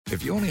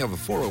If you only have a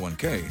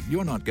 401k,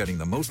 you're not getting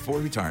the most for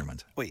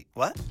retirement. Wait,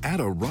 what? Add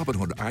a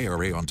Robinhood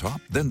IRA on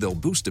top, then they'll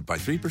boost it by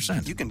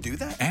 3%. You can do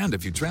that? And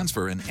if you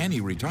transfer in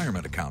any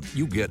retirement account,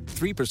 you get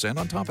 3%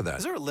 on top of that.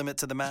 Is there a limit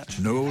to the match?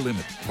 No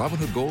limit.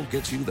 Robinhood Gold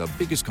gets you the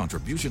biggest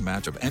contribution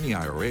match of any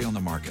IRA on the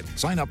market.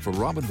 Sign up for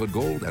Robinhood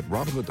Gold at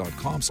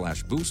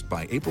Robinhood.com/boost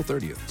by April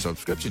 30th.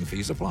 Subscription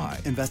fees apply.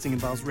 Investing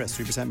involves risk.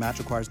 3% match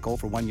requires gold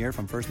for 1 year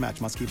from first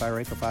match. Must keep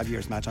IRA for 5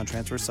 years. Match on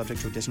transfers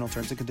subject to additional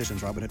terms and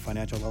conditions. Robinhood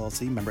Financial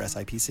LLC, member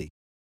SIPC.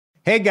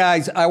 Hey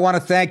guys, I want to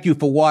thank you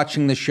for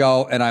watching the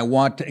show, and I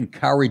want to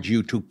encourage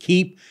you to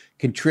keep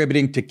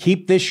contributing to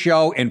keep this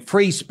show and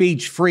free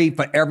speech free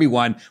for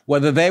everyone,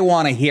 whether they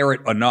want to hear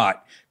it or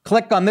not.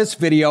 Click on this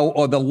video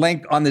or the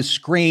link on the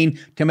screen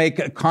to make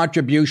a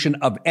contribution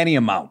of any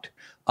amount.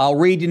 I'll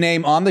read your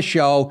name on the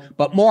show,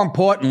 but more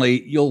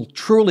importantly, you'll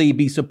truly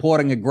be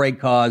supporting a great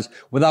cause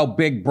without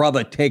Big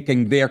Brother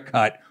taking their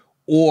cut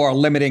or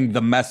limiting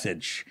the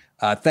message.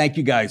 Thank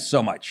you guys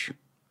so much.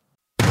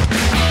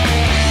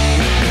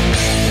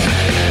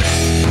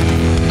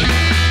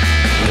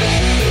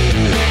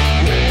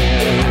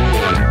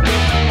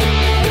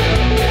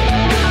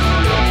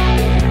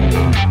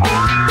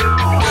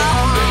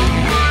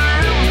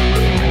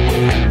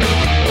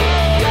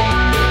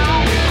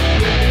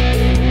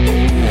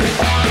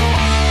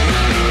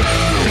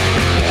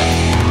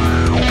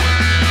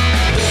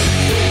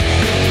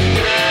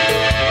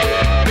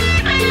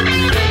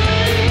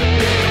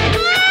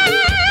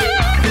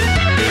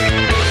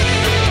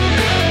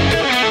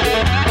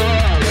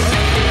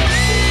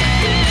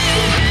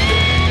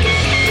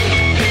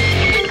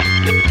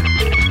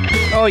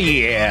 Oh,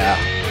 yeah.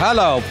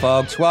 Hello,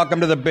 folks.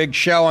 Welcome to the big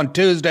show on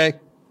Tuesday.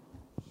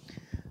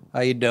 How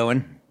you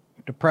doing?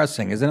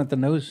 Depressing, isn't it, the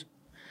news?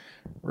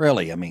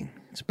 Really, I mean,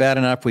 it's bad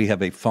enough we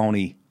have a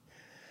phony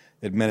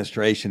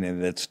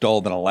administration that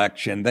stole an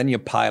election. Then you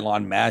pile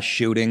on mass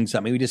shootings.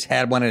 I mean, we just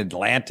had one in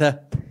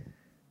Atlanta.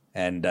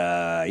 And,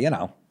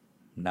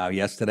 now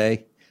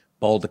yesterday,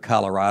 Boulder,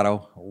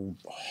 Colorado,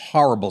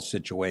 horrible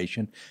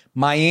situation.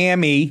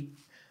 Miami,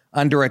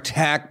 under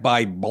attack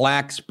by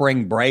Black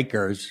Spring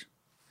Breakers.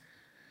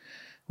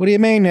 What do you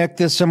mean, Nick?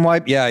 There's some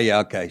white... Yeah,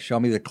 okay. Show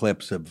me the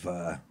clips of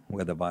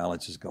where the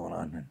violence is going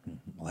on.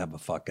 We'll have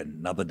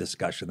another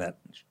discussion that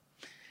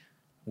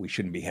we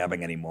shouldn't be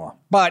having anymore.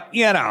 But,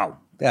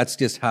 that's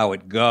just how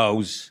it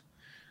goes.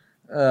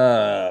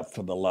 For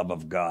the love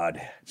of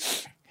God,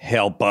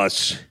 help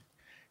us.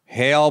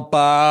 Help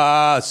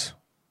us.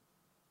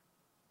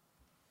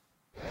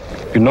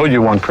 You know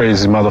you're one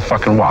crazy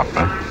motherfucking wop,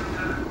 man.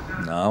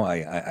 No,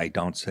 I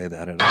don't say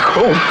that at all.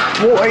 Oh,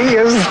 boy,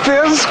 is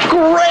this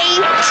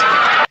great!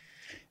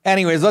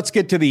 Anyways, let's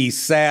get to the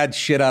sad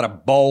shit out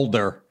of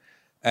Boulder.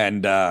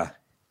 And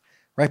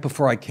right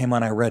before I came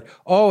on, I read,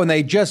 and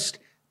they just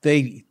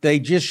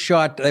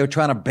shot, they were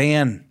trying to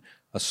ban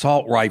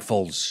assault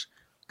rifles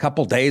a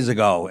couple days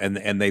ago,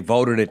 and they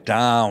voted it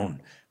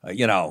down,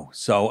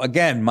 So,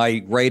 again,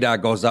 my radar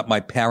goes up, my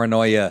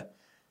paranoia.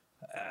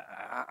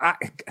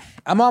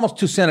 I'm almost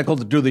too cynical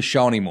to do this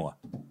show anymore,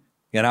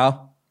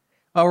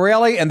 Oh,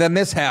 really? And then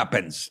this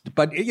happens.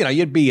 But,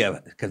 you'd be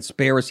a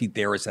conspiracy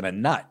theorist and a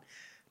nut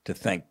to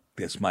think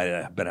this might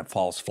have been a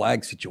false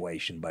flag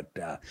situation. But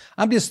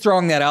I'm just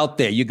throwing that out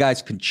there. You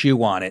guys can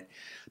chew on it.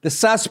 The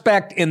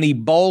suspect in the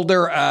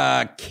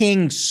Boulder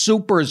King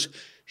Supers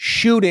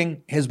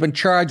shooting has been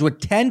charged with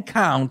 10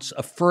 counts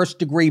of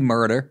first-degree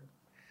murder,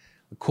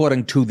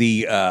 according to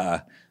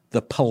the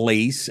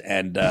police.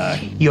 And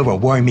you're a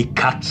wormy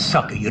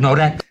cocksucker, you know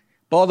that?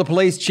 Boulder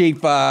Police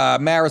Chief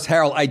Maris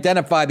Harrell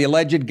identified the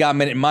alleged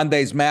gunman in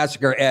Monday's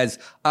massacre as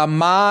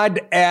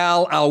Ahmad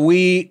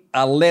Al-Awi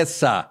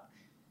Alissa.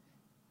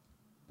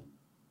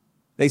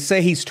 They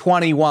say he's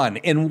 21.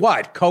 In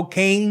what?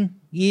 Cocaine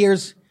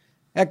years?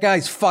 That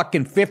guy's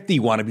fucking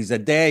 51 if he's a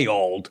day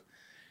old.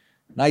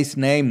 Nice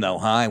name, though,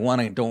 huh? I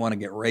don't want to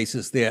get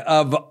racist there.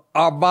 Of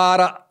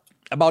Arvada,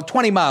 about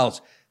 20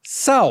 miles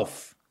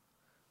south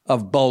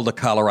of Boulder,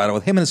 Colorado.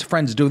 With him and his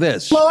friends do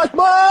this. Allahu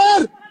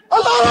Akbar!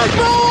 Allahu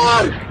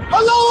Akbar!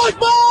 Allahu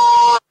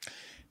Akbar!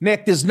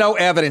 Nick, there's no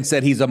evidence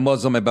that he's a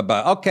Muslim.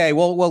 Okay,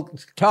 well,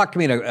 talk to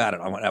me in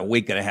a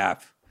week and a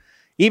half.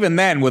 Even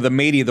then, with the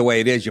media the way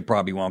it is, you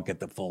probably won't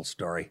get the full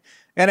story.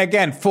 And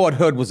again, Fort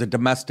Hood was a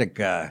domestic.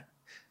 It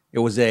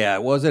was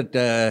at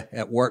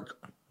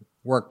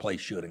workplace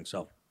shooting.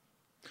 So,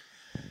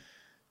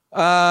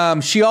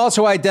 she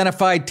also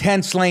identified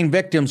 10 slain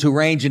victims who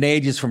range in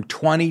ages from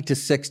 20 to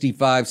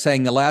 65,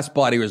 saying the last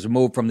body was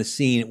removed from the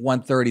scene at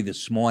 1:30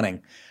 this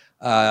morning.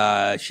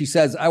 She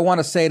says, "I want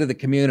to say to the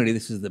community,"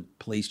 this is the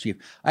police chief,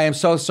 "I am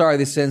so sorry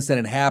this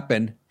incident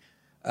happened."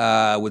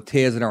 With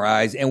tears in her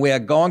eyes, and we are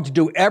going to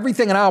do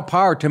everything in our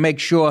power to make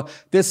sure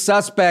this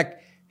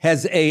suspect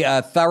has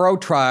a thorough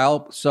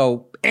trial.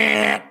 So,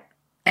 do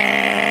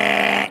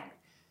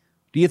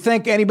you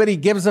think anybody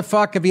gives a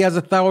fuck if he has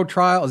a thorough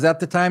trial? Is that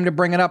the time to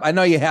bring it up? I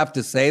know you have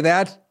to say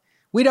that.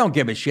 We don't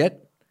give a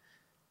shit.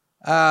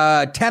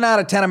 10 out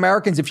of 10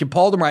 Americans, if you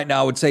polled them right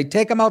now, would say,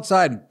 take him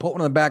outside and put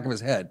one on the back of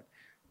his head.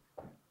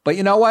 But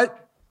you know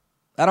what?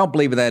 I don't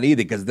believe in that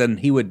either, because then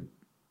he would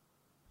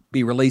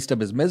be released of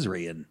his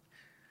misery, and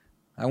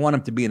I want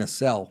him to be in a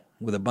cell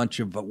with a bunch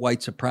of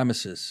white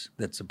supremacists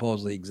that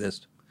supposedly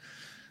exist.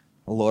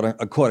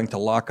 According to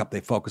Lockup,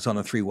 they focus on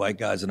the 3 white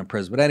guys in a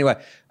prison. But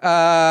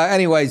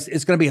anyways,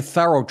 it's going to be a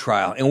thorough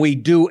trial, and we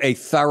do a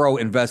thorough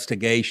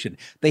investigation.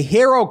 The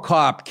hero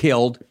cop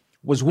killed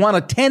was one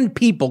of 10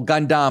 people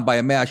gunned down by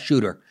a mass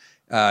shooter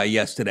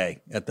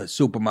yesterday at the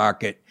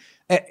supermarket.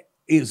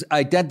 Is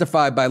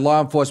identified by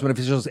law enforcement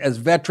officials as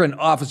veteran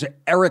officer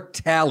Eric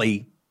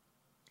Talley.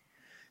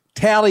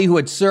 Talley, who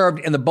had served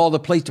in the Boulder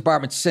Police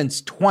Department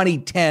since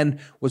 2010,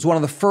 was one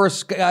of the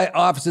first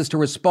officers to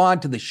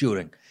respond to the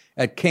shooting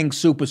at King's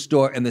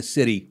Superstore in the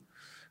city.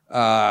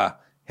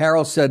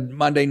 Harold said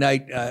Monday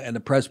night in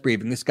the press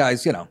briefing, this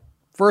guy's,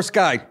 first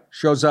guy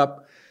shows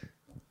up,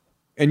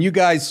 and you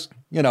guys,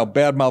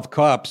 badmouth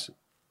cops,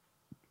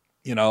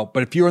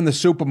 but if you're in the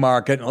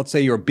supermarket, and let's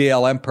say you're a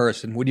BLM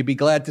person, would you be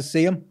glad to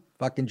see him?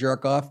 Fucking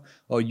jerk off,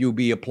 or you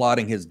be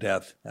applauding his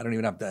death? I don't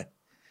even have that.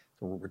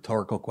 It's a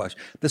rhetorical question.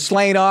 The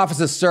slain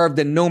officer served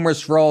in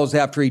numerous roles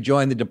after he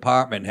joined the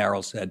department,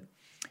 Harold said.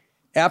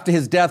 After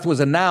his death was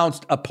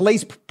announced, a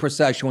police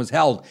procession was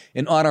held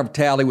in honor of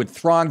Talley with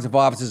throngs of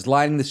officers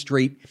lining the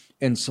street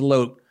in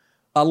salute.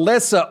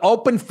 Alyssa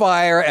opened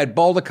fire at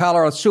Boulder,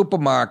 Colorado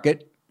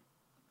supermarket,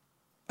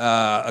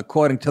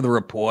 according to the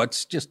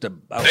reports. Danger,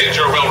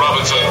 Will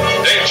Robinson,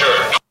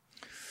 danger.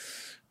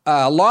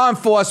 Law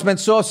enforcement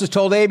sources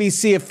told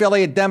ABC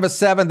affiliate Denver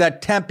 7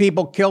 that 10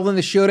 people killed in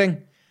the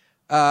shooting.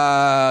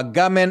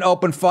 Gunmen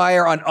opened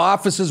fire on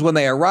officers when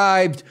they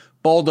arrived.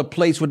 Boulder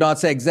police would not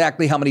say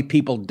exactly how many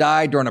people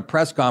died during a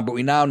press conference, but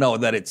we now know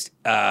that it's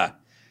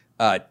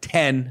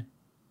 10.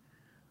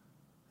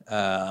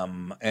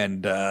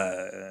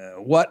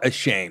 What a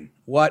shame.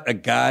 What a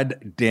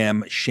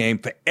goddamn shame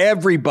for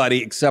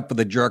everybody except for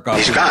the jerk-off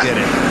who did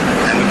it.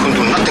 And we couldn't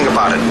do nothing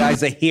about it. The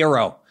guy's a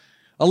hero.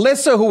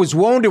 Alyssa, who was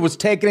wounded, was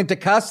taken into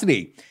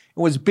custody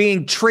and was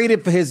being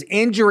treated for his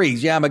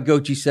injuries.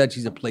 Yamaguchi said,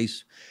 she's a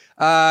police.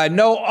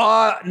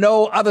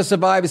 No other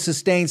survivors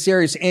sustained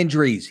serious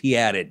injuries, he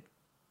added.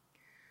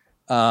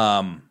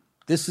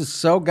 This is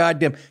so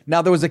goddamn...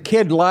 Now, there was a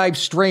kid live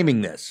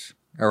streaming this,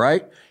 all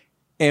right?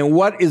 And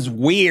what is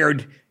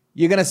weird,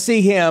 you're going to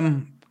see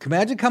him...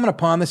 Imagine coming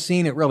upon the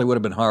scene. It really would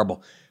have been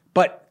horrible.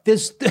 But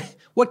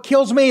what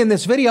kills me in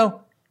this video...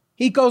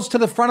 He goes to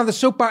the front of the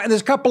supermarket, and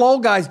there's a couple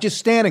old guys just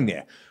standing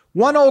there.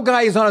 One old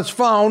guy is on his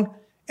phone,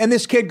 and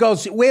this kid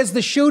goes, "Where's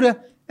the shooter?"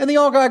 And the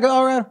old guy goes,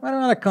 "All right, I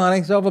don't know, Connie.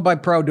 He's over by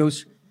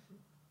produce."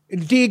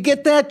 Do you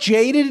get that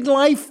jaded in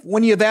life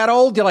when you're that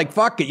old? You're like,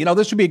 fuck it.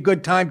 This would be a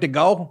good time to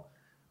go.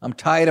 I'm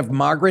tired of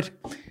Margaret.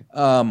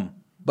 But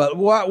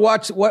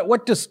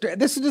this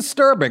is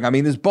disturbing. I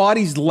mean, this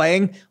body's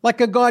laying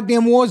like a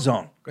goddamn war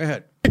zone. Go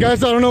ahead. Hey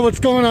guys, I don't know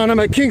what's going on. I'm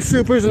at King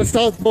Supers in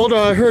South Boulder.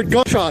 I heard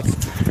gunshots.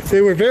 They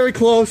were very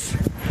close.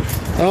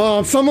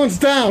 Someone's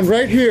down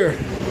right here.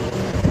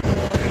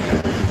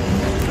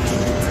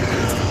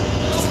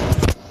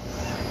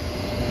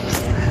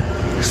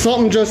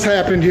 Something just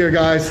happened here,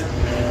 guys.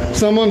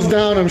 Someone's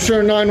down. I'm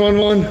sure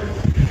 911.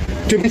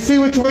 Did we see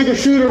which way the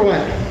shooter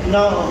went?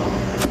 No.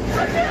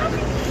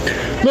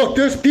 Look,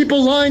 there's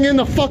people lying in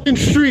the fucking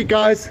street,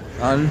 guys.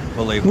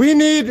 Unbelievable. We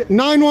need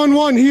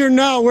 911 here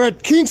now. We're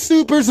at King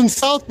Supers in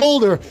South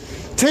Boulder,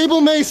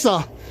 Table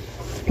Mesa.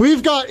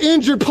 We've got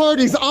injured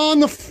parties on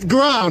the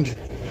ground.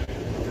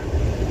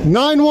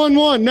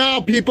 911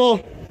 now, people.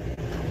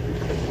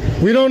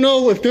 We don't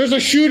know if there's a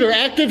shooter,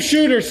 active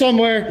shooter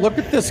somewhere. Look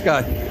at this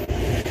guy.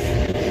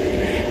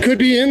 Could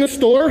be in the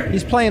store.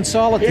 He's playing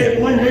solitaire.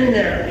 He went in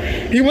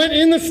there. He went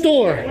in the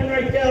store. Went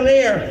right down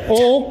there.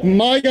 Oh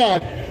my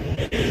God.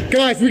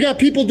 Guys, we got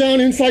people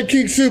down inside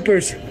King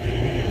Supers.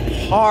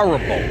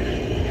 Horrible.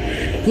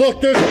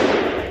 Look, there's...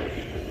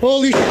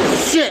 Holy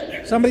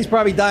shit. Somebody's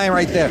probably dying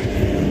right there.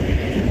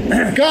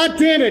 God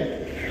damn it.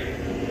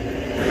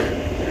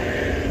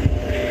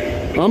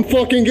 I'm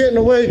fucking getting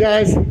away,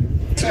 guys.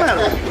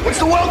 What's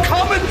the world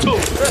coming to?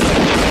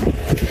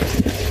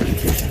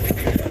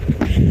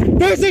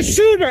 There's a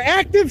shooter,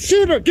 active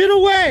shooter. Get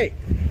away.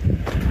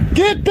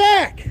 Get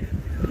back.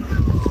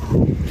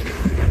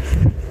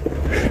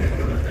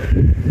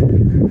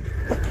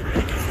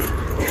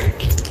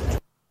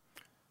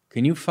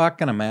 Can you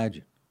fucking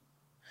imagine?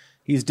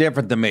 He's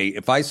different than me.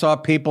 If I saw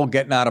people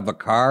getting out of a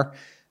car,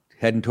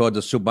 heading towards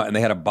the super, and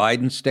they had a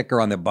Biden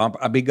sticker on their bumper,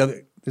 I'd be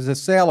good. There's a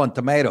sale on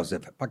tomatoes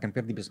at fucking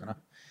 50% off.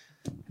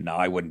 No,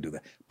 I wouldn't do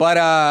that.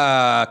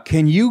 But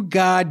can you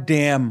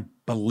goddamn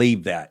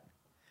believe that?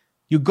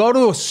 You go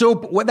to a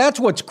super, well, that's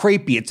what's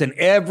creepy. It's an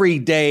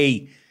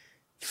everyday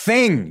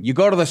thing. You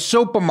go to the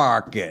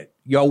supermarket,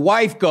 your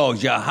wife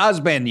goes, your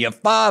husband, your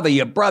father,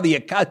 your brother,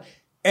 your cousin,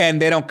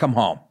 and they don't come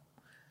home.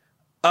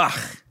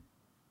 Ugh.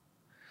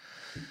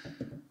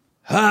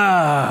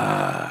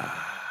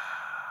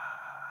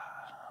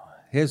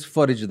 Here's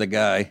footage of the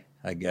guy,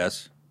 I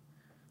guess.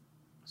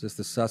 Is this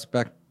the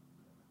suspect?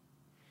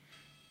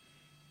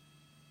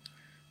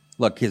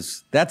 Look,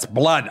 that's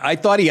blood. I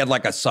thought he had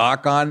like a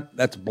sock on.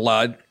 That's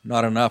blood.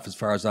 Not enough as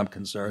far as I'm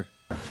concerned.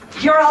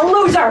 You're a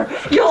loser.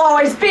 You'll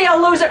always be a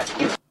loser.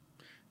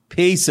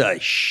 Piece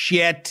of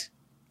shit.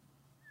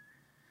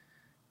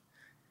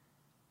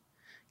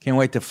 Can't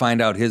wait to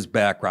find out his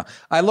background.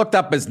 I looked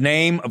up his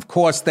name. Of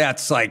course,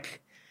 that's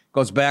like,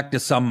 goes back to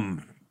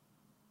some,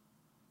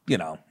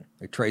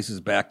 it traces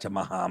back to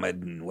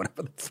Muhammad and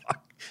whatever the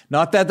fuck.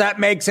 Not that that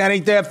makes any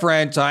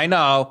difference, I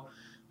know.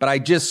 But I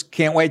just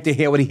can't wait to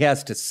hear what he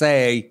has to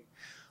say.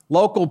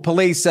 Local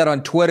police said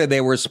on Twitter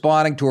they were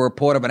responding to a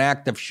report of an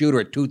active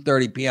shooter at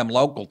 2:30 p.m.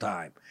 local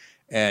time.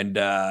 And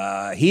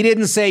he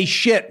didn't say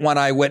shit, one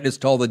eyewitness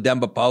told the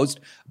Denver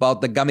Post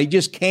about the gun. He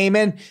just came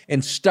in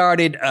and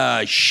started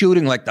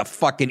shooting like the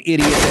fucking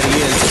idiot that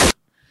he is.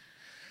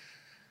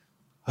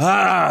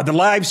 The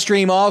live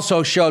stream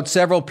also showed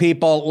several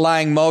people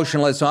lying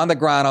motionless on the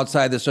ground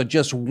outside this, so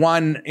just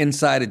one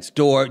inside its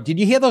door. Did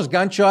you hear those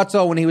gunshots,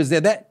 though, when he was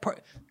there? That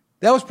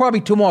was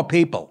probably two more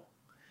people.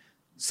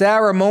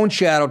 Sarah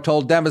Moonshadow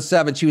told Denver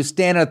 7 she was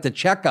standing at the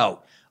checkout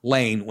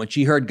lane when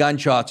she heard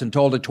gunshots and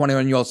told her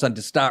 21-year-old son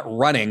to start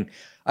running.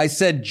 I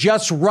said,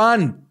 just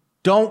run.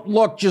 Don't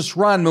look, just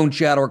run,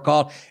 Moonshadow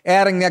recalled,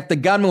 adding that the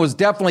gunman was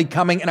definitely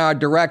coming in our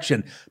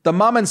direction. The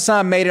mom and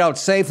son made it out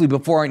safely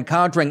before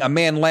encountering a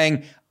man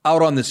laying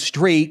out on the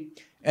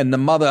street. And the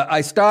mother,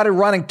 I started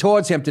running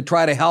towards him to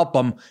try to help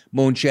him,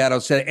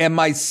 Moonshadow said. And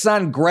my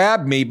son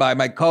grabbed me by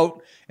my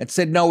coat and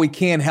said, no, we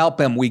can't help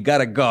him. We got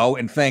to go.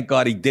 And thank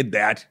God he did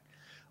that.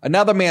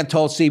 Another man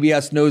told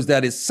CBS News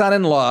that his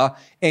son-in-law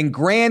and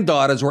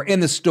granddaughters were in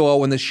the store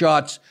when the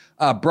shots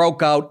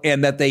broke out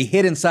and that they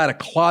hid inside a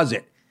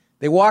closet.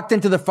 They walked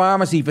into the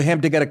pharmacy for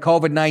him to get a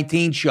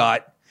COVID-19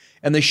 shot,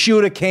 and the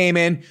shooter came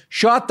in,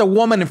 shot the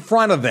woman in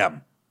front of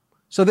them.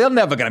 So they're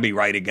never going to be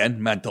right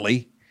again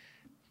mentally.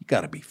 You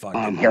got to be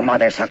fucking. Your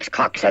mother sucks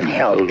cocks in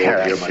hell,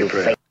 Paris, you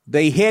fake.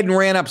 They hid and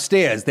ran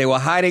upstairs. They were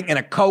hiding in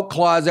a coat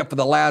closet for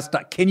the last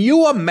time. Can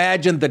you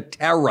imagine the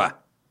terror?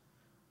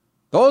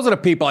 Those are the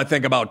people I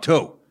think about,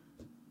 too.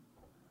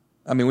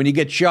 I mean, when you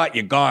get shot,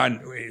 you're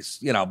gone,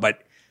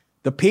 but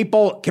the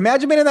people, can you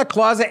imagine being in that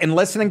closet and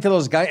listening to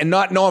those guys and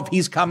not know if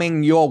he's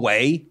coming your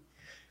way?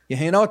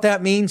 You know what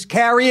that means?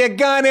 Carry a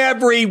gun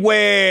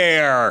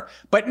everywhere.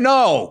 But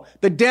no,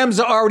 the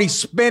Dems are already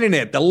spinning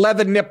it. The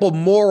leather nipple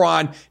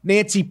moron,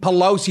 Nancy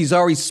Pelosi's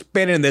already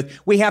spinning this.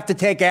 We have to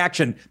take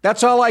action.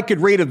 That's all I could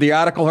read of the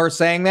article, her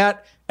saying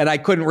that, and I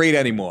couldn't read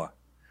anymore.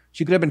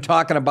 She could have been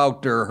talking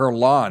about her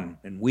lawn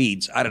and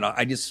weeds. I don't know.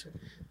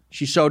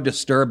 She so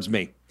disturbs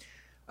me.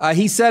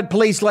 He said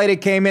police later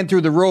came in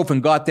through the roof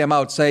and got them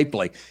out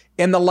safely.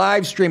 In the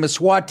live stream, a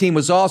SWAT team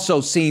was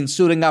also seen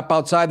suiting up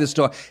outside the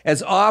store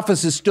as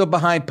officers stood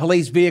behind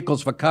police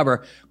vehicles for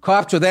cover.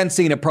 Cops were then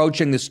seen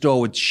approaching the store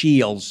with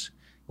shields.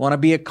 Want to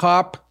be a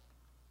cop?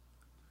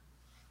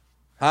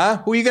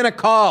 Huh? Who are you going to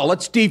call?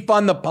 Let's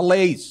defund the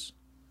police.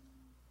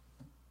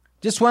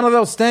 Just one of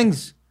those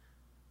things.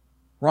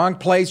 Wrong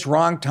place,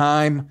 wrong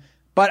time.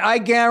 But I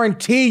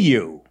guarantee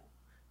you,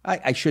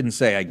 I shouldn't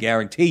say I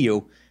guarantee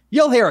you,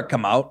 you'll hear it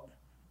come out.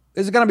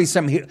 There's going to be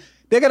some,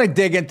 they're going to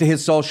dig into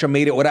his social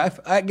media.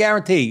 I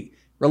guarantee,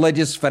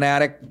 religious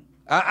fanatic,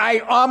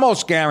 I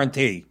almost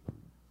guarantee.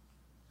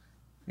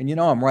 And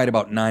I'm right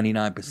about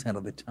 99%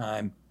 of the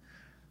time.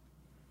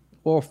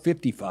 Or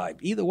 55.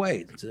 Either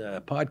way, it's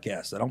a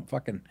podcast. So don't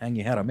fucking hang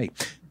your head on me.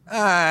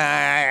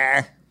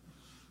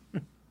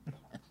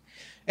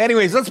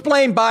 Anyways, let's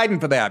blame Biden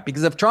for that,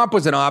 because if Trump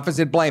was in office,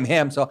 it'd blame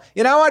him. So,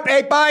 you know what?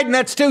 Hey, Biden,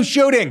 that's 2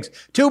 shootings,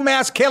 2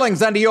 mass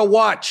killings under your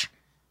watch.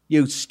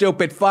 You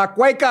stupid fuck.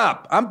 Wake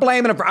up. I'm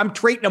blaming him. I'm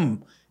treating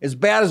him as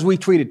bad as we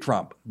treated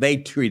Trump. They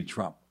treated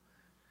Trump.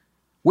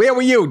 Where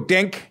were you,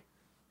 dink?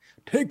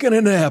 Taking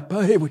a nap.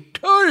 I was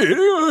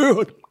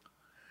tired.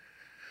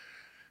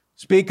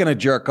 Speaking of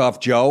jerk-off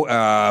Joe,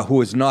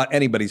 who is not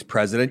anybody's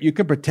president, you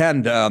can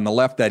pretend on the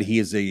left that he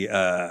is the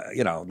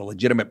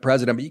legitimate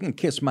president, but you can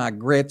kiss my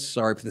grits.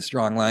 Sorry for the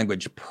strong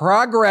language.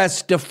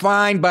 Progress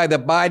defined by the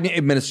Biden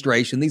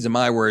administration, these are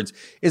my words,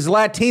 is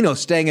Latinos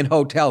staying in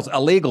hotels,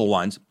 illegal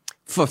ones,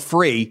 for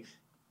free,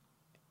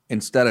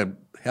 instead of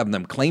having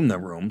them clean the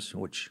rooms,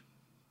 which...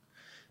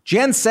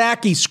 Jen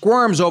Psaki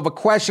squirms over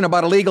question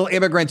about illegal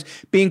immigrants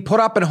being put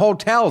up in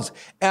hotels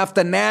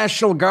after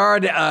National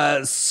Guard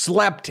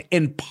slept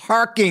in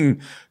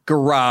parking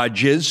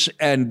garages.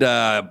 And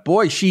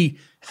boy,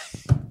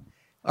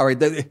 all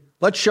right,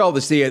 let's show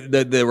this.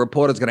 The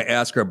reporter's going to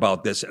ask her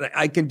about this.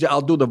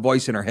 I'll do the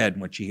voice in her head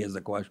when she hears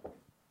the question.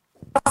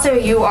 Also,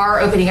 you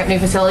are opening up new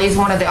facilities.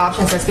 One of the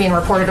options that's being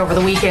reported over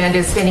the weekend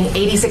is spending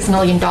 $86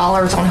 million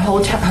on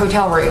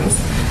hotel rooms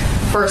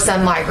for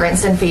some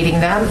migrants and feeding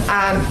them.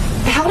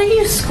 How do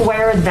you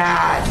square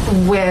that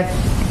with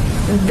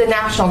the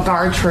National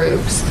Guard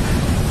troops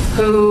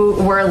who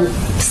were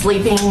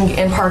sleeping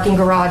in parking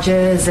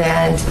garages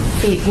and,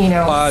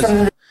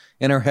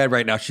 in her head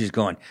right now, she's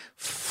going,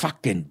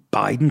 fucking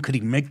Biden, could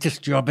he make this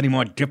job any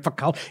more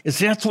difficult? Is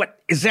that what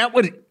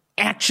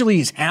actually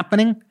is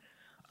happening?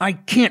 I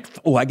can't.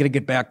 I got to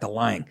get back to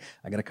lying.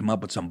 I got to come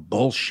up with some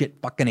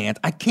bullshit fucking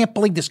answer. I can't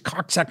believe this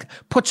cocksucker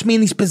puts me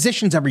in these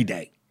positions every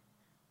day.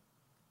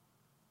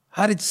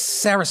 How did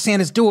Sarah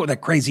Sanders do it with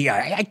that crazy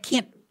eye? I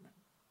can't.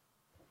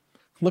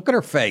 Look at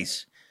her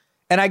face.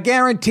 And I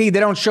guarantee they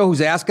don't show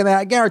who's asking that.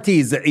 I guarantee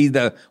it's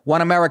either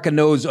One America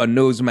News or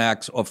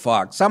Newsmax or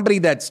Fox. Somebody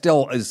that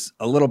still is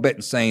a little bit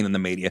insane in the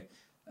media.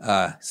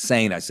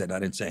 Sane, I said. I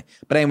didn't say.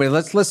 But anyway,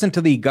 let's listen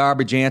to the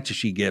garbage answer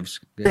she gives.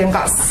 They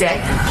got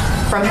sick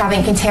from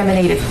having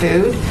contaminated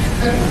food.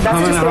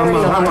 That's a disparity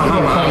a lot of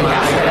people pointing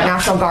out. The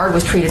National Guard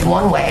was treated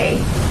one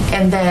way,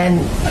 and then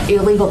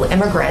illegal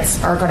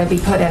immigrants are going to be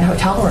put in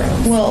hotel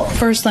rooms. Well,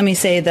 first, let me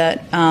say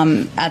that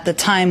at the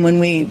time when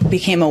we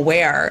became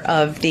aware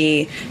of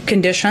the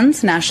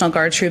conditions, National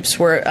Guard troops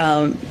were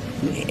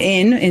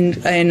in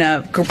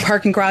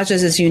parking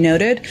garages, as you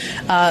noted.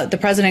 The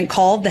president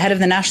called the head of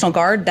the National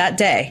Guard that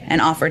day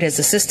and offered his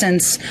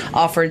assistance,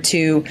 offered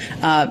to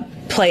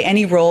play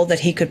any role that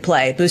he could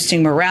play,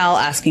 boosting morale,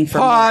 asking for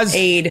more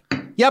aid.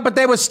 Yeah, but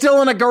they were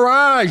still in a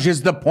garage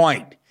is the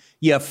point.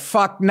 You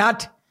fuck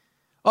nut.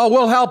 Oh,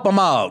 we'll help them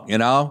out, you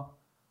know.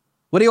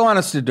 What do you want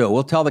us to do?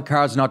 We'll tell the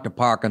cars not to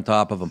park on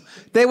top of them.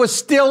 They were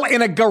still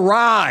in a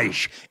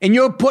garage, and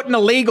you're putting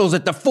illegals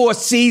at the Four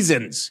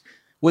Seasons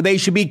where they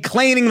should be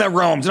cleaning the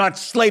rooms, not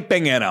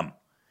sleeping in them.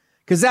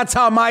 Because that's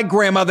how my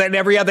grandmother and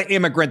every other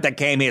immigrant that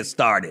came here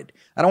started.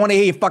 I don't want to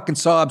hear your fucking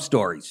sob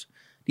stories.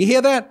 Do you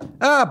hear that?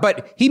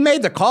 But he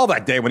made the call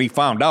that day when he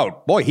found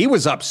out. Boy, he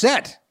was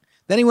upset.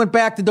 Then he went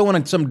back to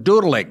doing some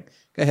doodling.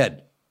 Go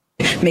ahead.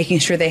 Making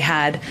sure they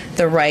had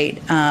the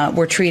right,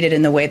 were treated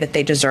in the way that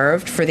they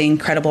deserved for the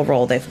incredible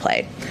role they've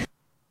played.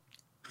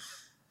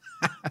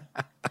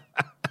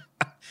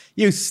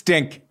 You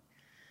stink.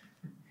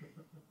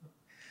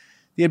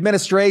 The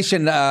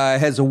administration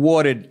has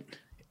awarded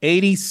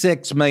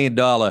 $86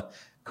 million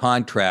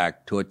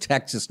contract to a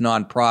Texas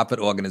nonprofit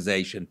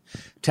organization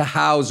to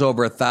house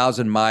over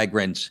 1,000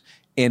 migrants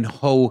in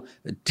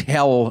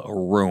hotel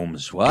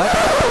rooms.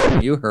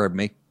 What? You heard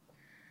me.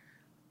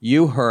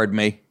 You heard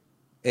me.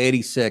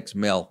 86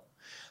 mil.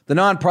 The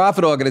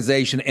nonprofit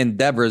organization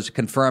Endeavors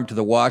confirmed to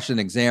the Washington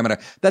Examiner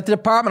that the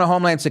Department of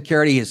Homeland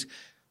Security has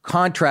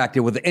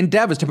contracted with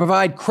Endeavors to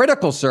provide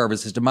critical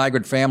services to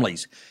migrant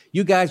families.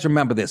 You guys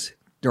remember this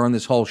during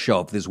this whole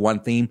show. If there's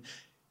one theme,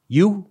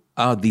 you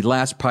are the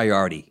last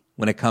priority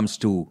when it comes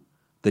to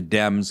the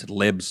Dems,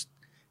 libs.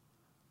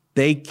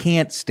 They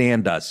can't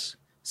stand us.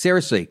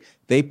 Seriously,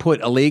 they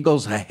put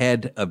illegals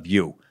ahead of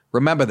you.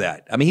 Remember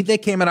that. I mean, they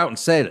came out and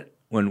said it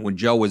when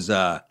Joe was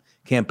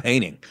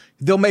campaigning.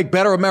 They'll make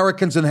better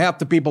Americans than half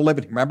the people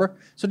living here, remember?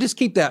 So just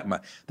keep that in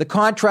mind. The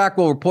contract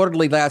will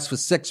reportedly last for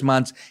 6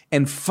 months,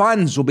 and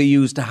funds will be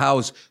used to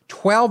house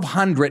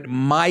 1,200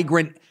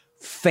 migrant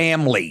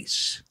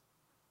families.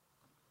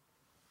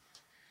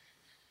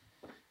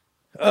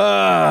 Don't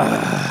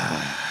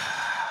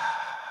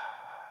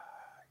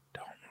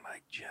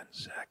like Jen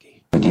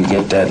Psaki. When you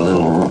get that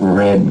little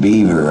red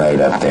beaver right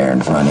up there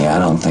in front of you, I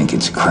don't think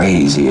it's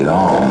crazy at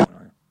all.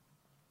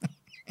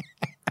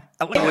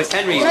 You know,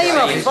 you're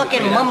a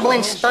fucking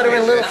mumbling,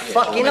 stuttering little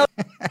fuck, you know?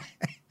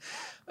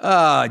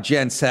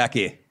 Jen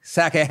Psaki.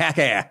 Psaki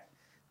hacky.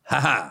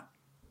 Ha-ha.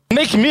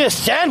 Make me a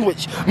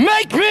sandwich.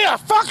 Make me a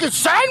fucking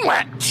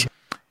sandwich.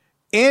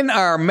 In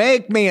our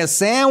Make Me a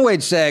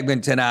Sandwich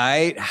segment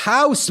tonight,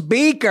 House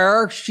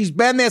Speaker, she's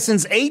been there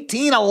since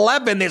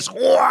 1811, this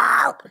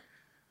whore.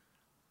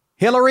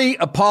 Hillary,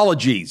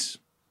 apologies.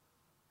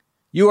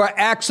 You are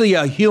actually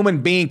a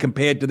human being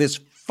compared to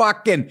this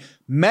fucking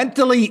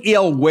mentally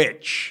ill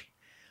witch.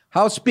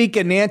 House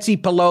Speaker Nancy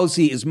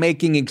Pelosi is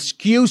making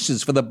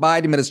excuses for the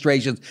Biden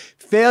administration's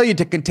failure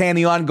to contain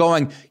the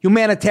ongoing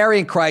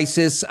humanitarian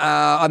crisis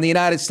on the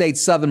United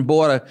States southern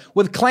border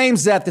with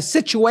claims that the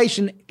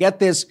situation, get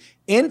this,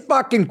 in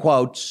fucking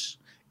quotes,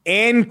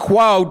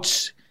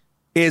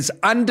 is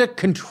under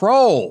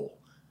control.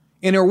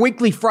 In her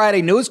weekly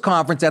Friday news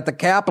conference at the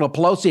Capitol,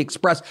 Pelosi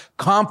expressed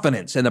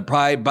confidence in the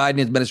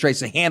Biden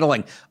administration's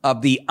handling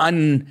of the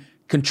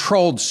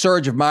uncontrolled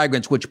surge of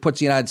migrants, which puts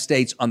the United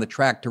States on the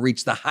track to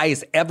reach the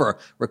highest ever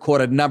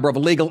recorded number of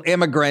illegal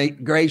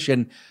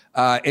immigration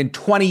in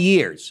 20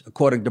 years,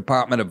 according to the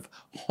Department of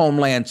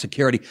Homeland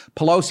Security.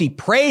 Pelosi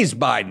praised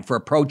Biden for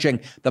approaching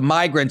the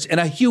migrants in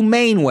a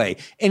humane way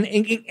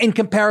in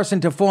comparison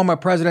to former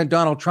President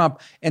Donald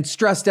Trump, and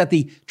stressed that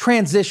the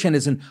transition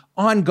is an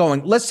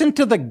ongoing. Listen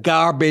to the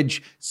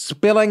garbage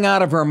spilling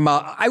out of her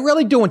mouth. I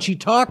really do. When she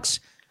talks,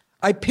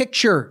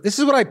 this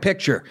is what I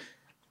picture.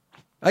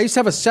 I used to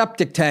have a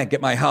septic tank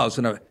at my house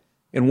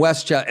in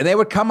Westchester, and they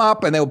would come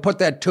up and they would put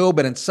that tube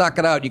in and suck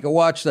it out. You could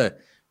watch the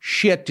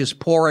shit just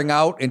pouring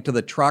out into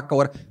the truck or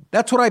whatever.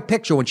 That's what I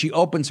picture when she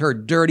opens her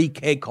dirty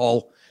cake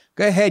hole.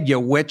 Go ahead, you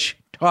witch.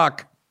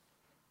 Talk.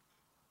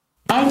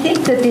 I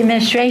think that the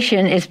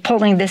administration is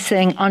pulling this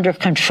thing under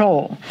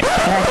control.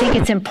 And I think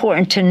it's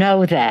important to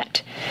know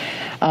that.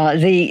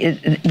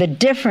 The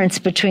difference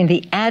between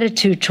the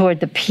attitude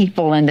toward the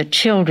people and the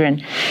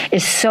children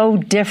is so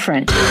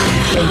different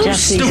in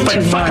just these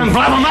 2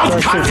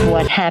 months versus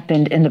what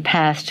happened in the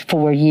past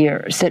 4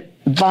 years. The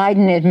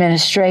Biden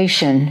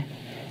administration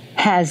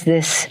has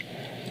this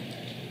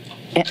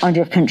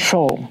under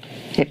control.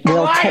 It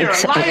will take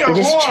some, it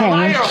is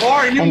change,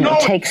 and it will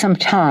take some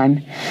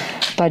time,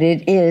 but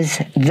it is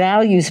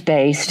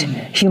values-based,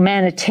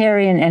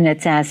 humanitarian in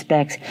its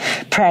aspects,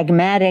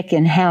 pragmatic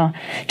in how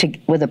to,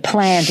 with a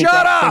plan to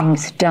get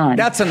things done.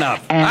 That's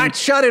enough.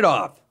 Shut it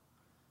off.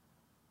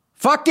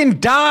 Fucking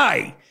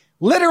die.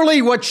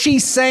 Literally what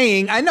she's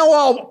saying, I know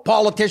all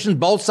politicians,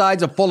 both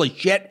sides are full of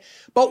shit,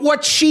 but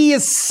what she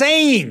is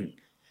saying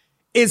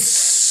is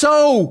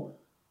so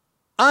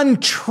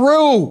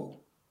untrue.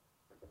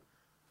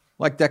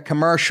 Like that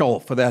commercial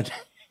for that.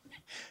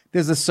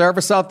 There's a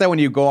service out there when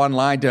you go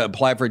online to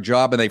apply for a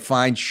job and they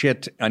find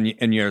shit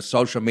in your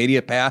social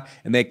media path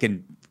and they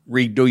can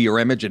redo your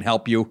image and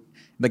help you.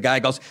 The guy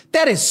goes,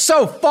 that is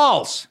so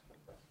false.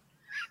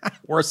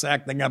 Worst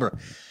acting ever.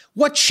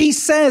 What she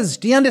says,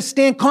 do you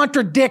understand,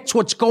 contradicts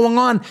what's going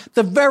on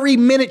the very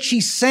minute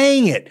she's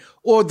saying it,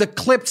 or the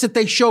clips that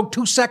they showed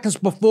 2 seconds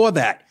before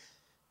that.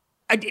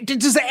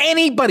 Does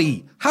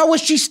anybody, how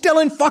is she still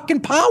in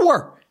fucking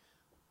power?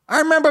 I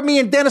remember me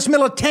and Dennis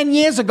Miller 10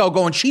 years ago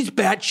going, she's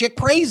batshit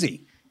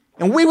crazy.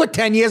 And we were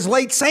 10 years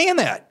late saying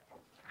that.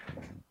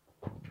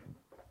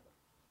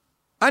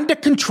 Under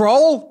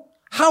control?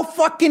 How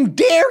fucking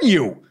dare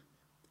you?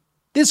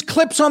 There's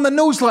clips on the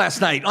news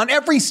last night on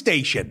every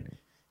station.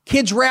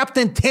 Kids wrapped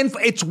in tin.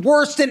 It's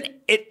worse than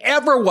it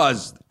ever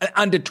was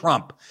under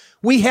Trump.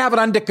 We have it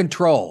under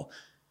control.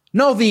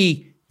 No,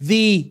 the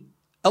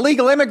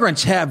illegal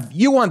immigrants have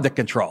you under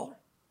control.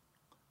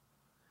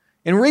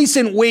 In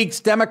recent weeks,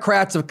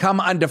 Democrats have come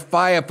under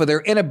fire for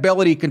their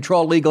inability to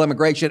control legal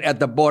immigration at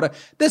the border.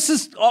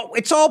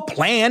 It's all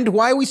planned.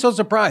 Why are we so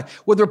surprised?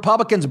 With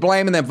Republicans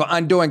blaming them for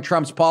undoing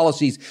Trump's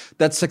policies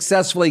that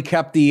successfully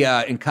kept the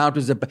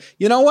encounters.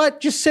 You know what?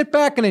 Just sit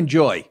back and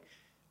enjoy.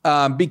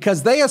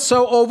 Because they are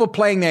so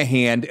overplaying their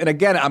hand. And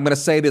again, I'm going to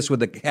say this with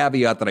the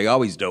caveat that I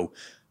always do.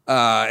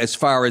 As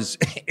far as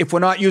if we're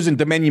not using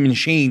Dominion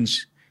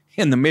machines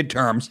in the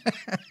midterms,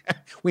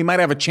 we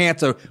might have a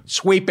chance of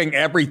sweeping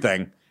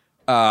everything.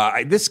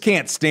 This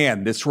can't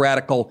stand this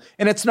radical,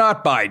 and it's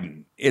not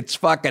Biden. It's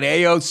fucking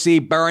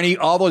AOC, Bernie,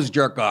 all those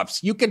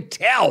jerk-offs. You can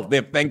tell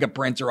their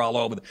fingerprints are all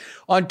over them.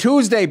 On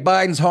Tuesday,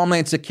 Biden's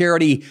Homeland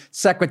Security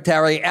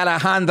Secretary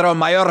Alejandro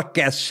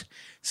Mayorkas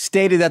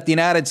stated that the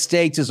United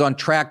States is on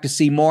track to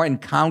see more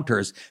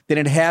encounters than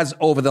it has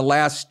over the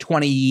last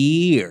 20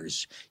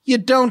 years. You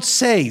don't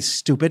say,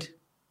 stupid.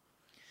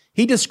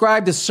 He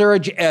described the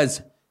surge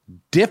as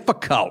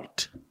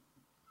difficult.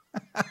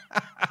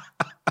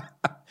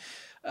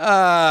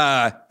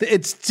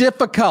 It's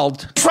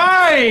difficult.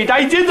 Tried.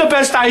 I did the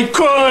best I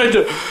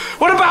could.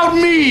 What about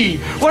me?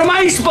 What am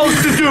I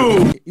supposed to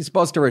do? He's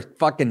supposed to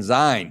fucking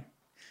resign.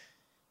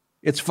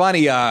 It's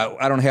funny.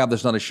 I don't have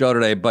this on the show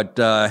today, but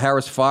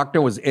Harris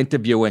Faulkner was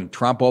interviewing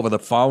Trump over the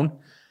phone,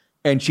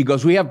 and she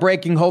goes, "We have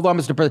breaking. Hold on,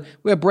 Mr. President.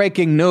 We have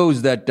breaking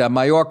news that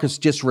Mayorkas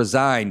just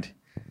resigned."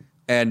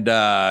 And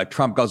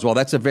Trump goes, "Well,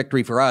 that's a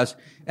victory for us."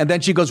 And then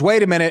she goes,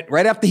 "Wait a minute."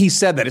 Right after he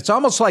said that, it's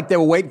almost like they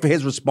were waiting for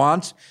his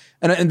response.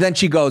 And then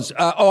she goes,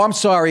 "Oh, I'm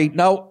sorry.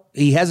 No,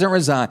 he hasn't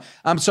resigned.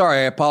 I'm sorry.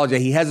 I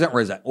apologize. He hasn't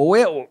resigned."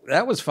 Well,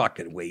 that was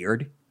fucking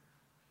weird.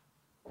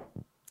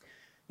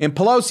 In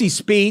Pelosi's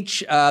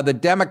speech, the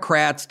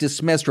Democrats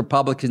dismissed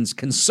Republicans'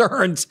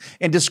 concerns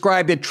and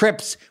described their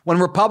trips. When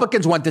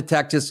Republicans went to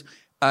Texas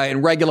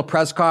in regular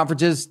press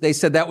conferences, they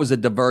said that was a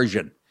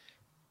diversion.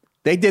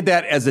 They did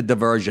that as a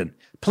diversion.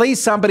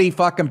 Please, somebody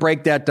fucking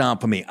break that down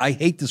for me. I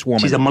hate this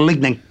woman. She's a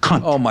malignant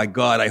cunt. Oh, my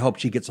God. I hope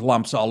she gets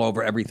lumps all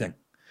over everything.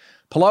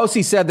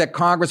 Pelosi said that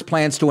Congress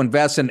plans to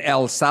invest in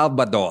El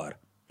Salvador,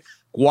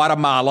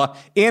 Guatemala,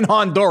 and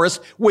Honduras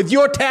with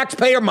your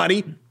taxpayer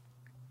money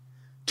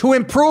to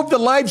improve the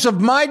lives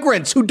of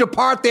migrants who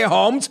depart their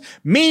homes.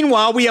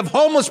 Meanwhile, we have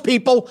homeless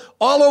people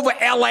all over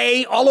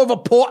L.A., all over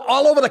Port,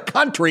 all over the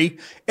country,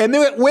 and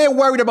we're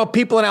worried about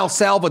people in El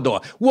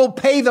Salvador. We'll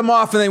pay them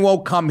off and they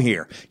won't come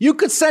here. You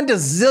could send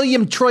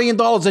 $1 trillion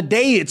a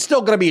day. It's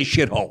still going to be a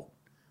shithole.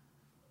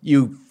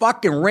 You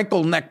fucking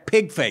wrinkle-neck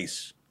pig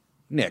face.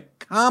 Nick,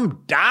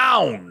 calm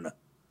down.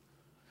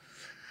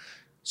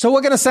 So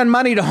we're going to send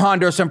money to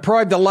Honduras and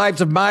improve the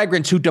lives of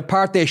migrants who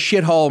depart their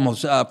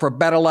shitholes for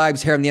better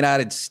lives here in the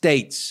United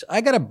States.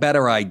 I got a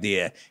better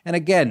idea. And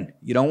again,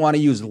 you don't want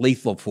to use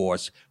lethal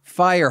force.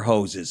 Fire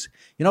hoses.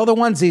 You know the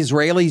ones the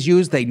Israelis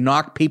use? They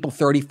knock people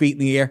 30 feet in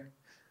the air.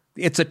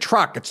 It's a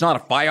truck. It's not a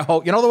fire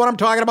hose. You know the one I'm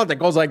talking about that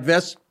goes like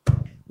this?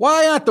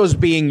 Why aren't those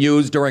being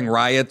used during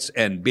riots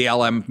and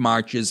BLM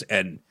marches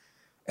and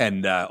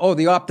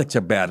the optics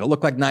are bad. It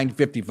looked like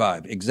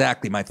 1955.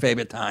 Exactly my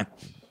favorite time.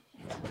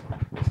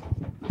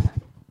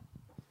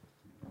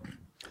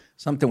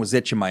 Something was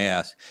itching my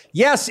ass.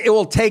 Yes, it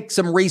will take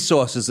some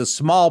resources, a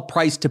small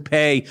price to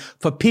pay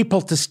for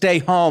people to stay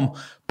home,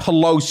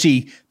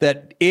 Pelosi,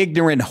 that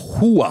ignorant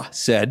hooah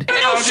said. Will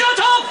you shut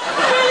up?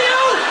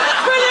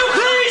 Will you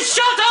please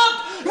shut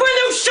up?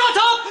 Will you shut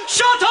up?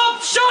 Shut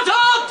up! Shut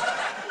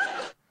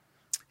up!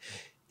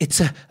 It's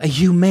a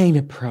humane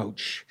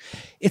approach.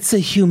 It's a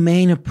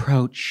humane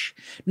approach,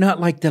 not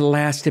like the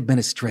last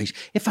administration.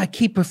 If I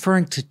keep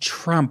referring to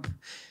Trump,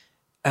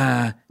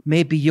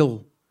 maybe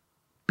you'll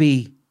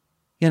be,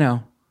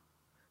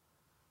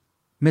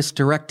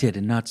 misdirected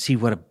and not see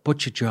what a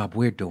butcher job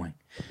we're doing.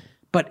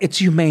 But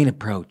it's a humane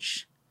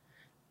approach.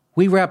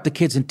 We wrap the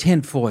kids in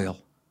tin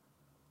foil.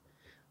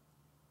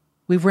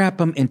 We wrap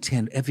them in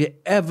tin. Have you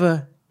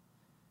ever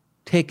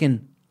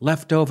taken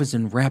leftovers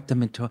and wrapped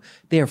them into...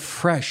 They're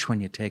fresh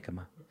when you take them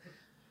out.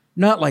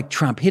 Not like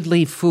Trump. He'd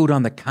leave food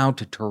on the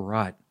counter to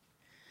rot.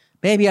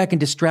 Maybe I can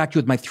distract you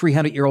with my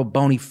 300-year-old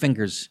bony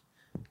fingers.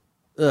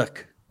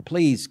 Ugh.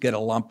 Please get a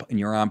lump in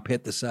your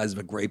armpit the size of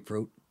a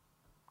grapefruit.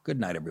 Good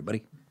night,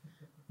 everybody.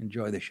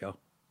 Enjoy the show.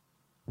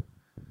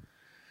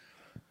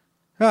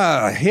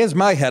 Here's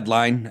my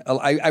headline.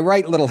 I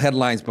write little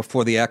headlines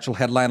before the actual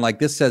headline like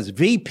this says,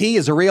 VP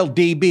is a real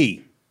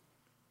DB.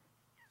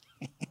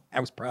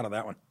 I was proud of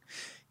that one.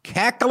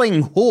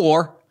 Cackling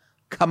whore,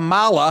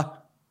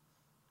 Kamala.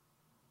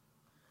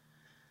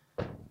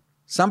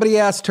 Somebody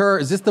asked her,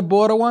 is this the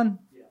border one?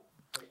 Yeah.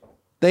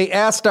 They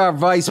asked our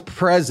vice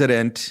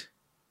president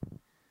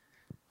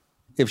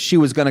if she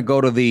was going to go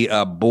to the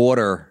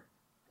border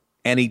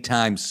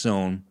anytime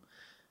soon.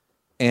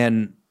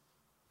 And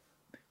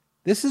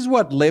this is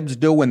what libs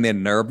do when they're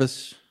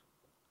nervous.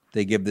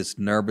 They give this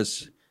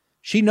nervous.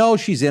 She knows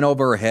she's in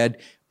over her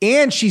head,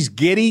 and she's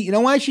giddy. You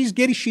know why she's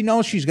giddy? She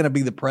knows she's going to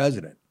be the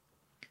president.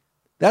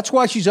 That's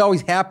why she's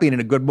always happy and in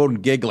a good mood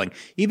and giggling.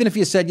 Even if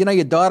you said,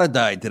 your daughter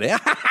died today.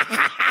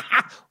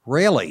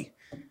 Really?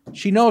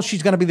 She knows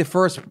she's going to be the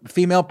first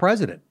female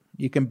president.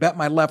 You can bet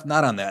my left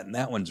nut on that, and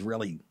that one's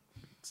really,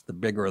 it's the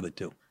bigger of the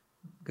two.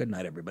 Good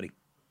night, everybody.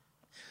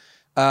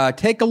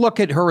 Take a look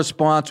at her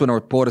response when a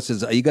reporter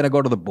says, are you going to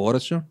go to the border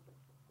soon?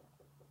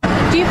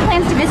 Do you have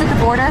plans to visit the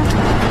border?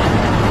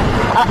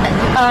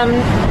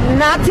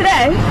 Not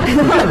today.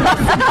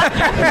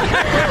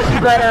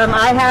 But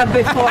I have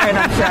before, and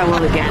I'm sure I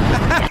will again.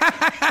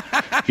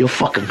 You're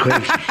fucking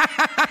crazy.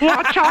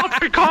 Watch out,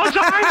 because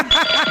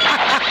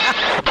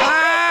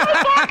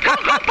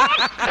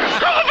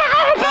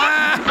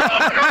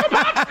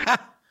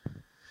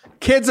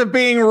Kids are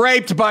being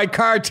raped by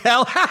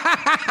cartel.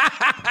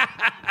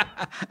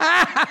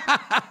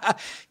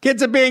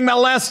 Kids are being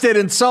molested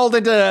and sold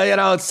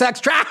into,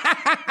 sex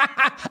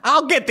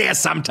I'll get there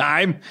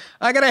sometime.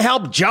 I gotta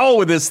help Joe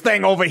with this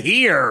thing over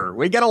here.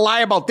 We gotta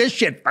lie about this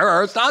shit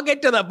first. I'll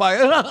get to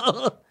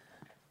the...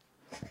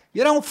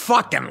 You don't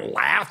fucking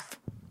laugh.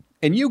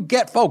 And you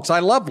get, folks, I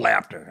love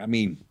laughter. I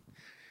mean,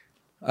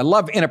 I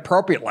love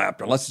inappropriate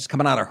laughter, unless it's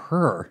coming out of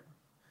her.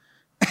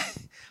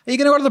 Are you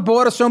going to go to the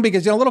border soon?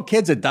 Because, little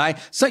kids are dying.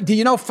 So, do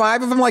you know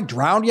 5 of them,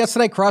 drowned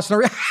yesterday crossing the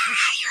river?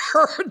 I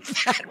heard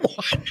that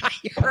one. I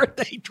heard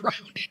they drowned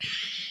it.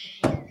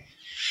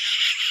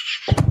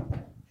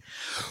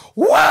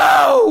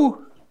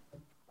 Whoa!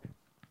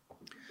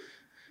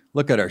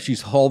 Look at her.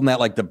 She's holding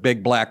that like the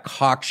big black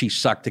cock she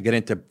sucked to get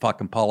into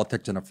fucking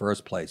politics in the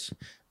first place.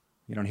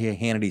 You don't hear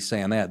Hannity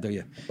saying that, do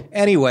you?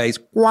 Anyways,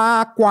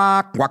 quack,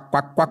 quack, quack,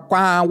 quack, quack,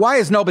 quack. Why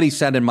is nobody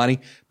sending money?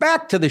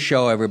 Back to the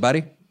show,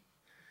 everybody.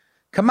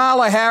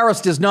 Kamala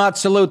Harris does not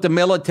salute the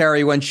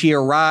military when she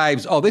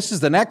arrives. Oh, this is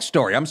the next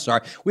story. I'm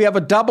sorry. We have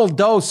a double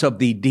dose of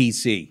the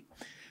DC.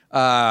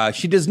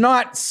 She does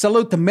not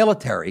salute the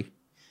military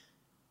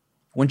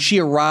when she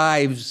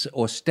arrives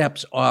or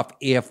steps off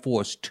Air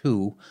Force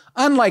 2,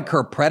 unlike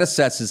her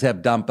predecessors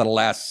have done for the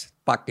last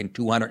fucking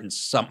 200 and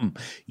something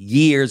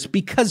years,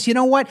 because you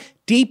know what?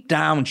 Deep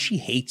down, she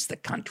hates the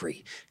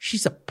country.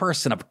 She's a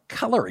person of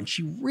color, and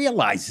she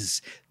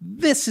realizes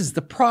this is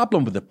the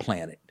problem with the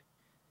planet.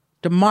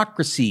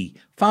 Democracy,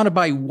 founded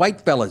by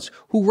white fellas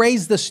who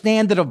raised the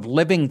standard of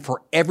living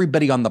for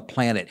everybody on the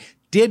planet,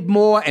 did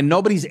more, and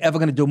nobody's ever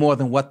going to do more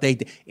than what they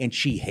did. And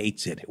she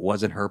hates it. It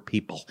wasn't her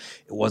people.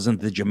 It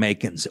wasn't the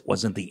Jamaicans. It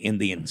wasn't the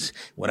Indians,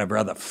 whatever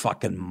other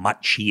fucking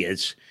mutt she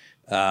is.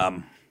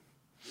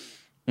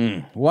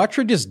 Watch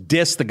her just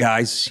diss the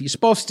guys. You're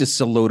supposed to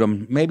salute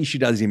them. Maybe she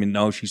doesn't even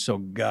know. She's so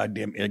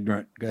goddamn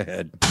ignorant. Go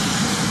ahead.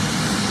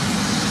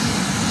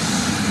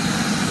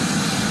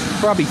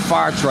 Probably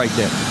farts right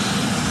there.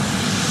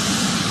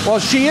 Well,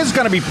 she is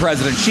going to be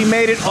president. She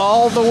made it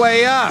all the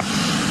way up.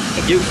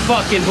 You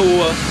fucking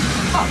whore.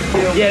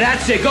 Yeah,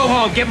 that's it. Go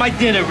home. Get my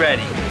dinner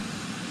ready.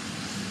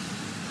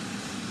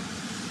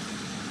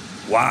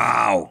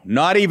 Wow.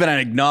 Not even an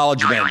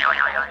acknowledgement.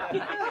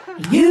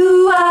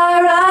 You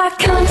are a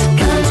cunt,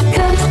 cunt,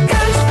 cunt,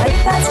 cunt. Like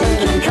that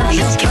stinking cunt.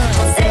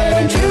 Say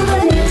it true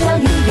when you tell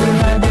you you're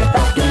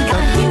motherfucking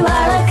cunt. You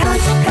are a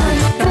cunt, cunt,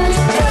 cunt,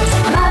 cunt.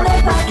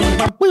 Motherfucking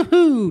cunt.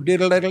 Woohoo.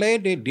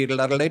 Diddle-diddle-diddle,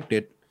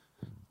 diddle-diddle-diddle.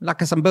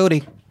 Luck of some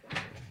booty.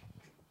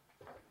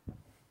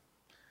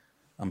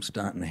 I'm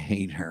starting to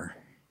hate her.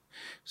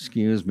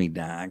 Excuse me,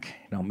 Doc.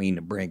 Don't mean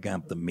to break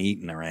up the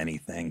meeting or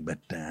anything, but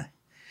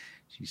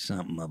she's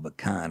something of a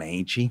con,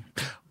 ain't she?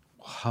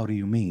 How do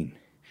you mean?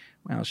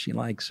 Well, she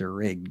likes her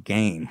rigged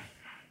game.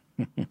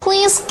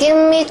 Please give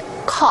me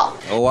a call.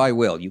 Oh, I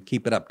will. You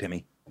keep it up,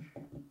 Timmy.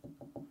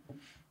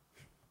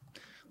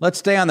 Let's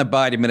stay on the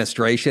Biden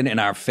administration and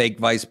our fake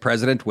vice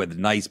president with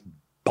nice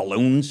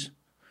balloons.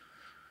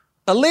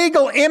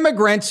 Illegal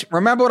immigrants,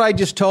 remember what I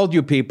just told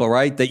you people,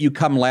 right? That you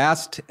come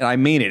last, and I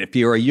mean it. If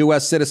you're a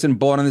U.S. citizen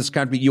born in this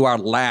country, you are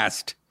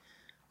last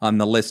on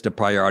the list of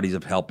priorities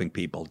of helping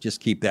people.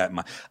 Just keep that in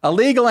mind.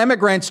 Illegal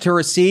immigrants to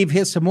receive,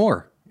 here's some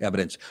more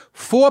evidence,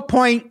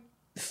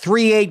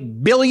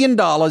 $4.38 billion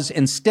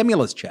in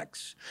stimulus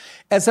checks.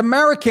 As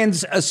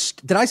Americans,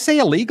 did I say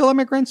illegal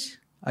immigrants?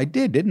 I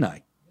did, didn't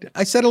I?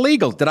 I said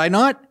illegal, did I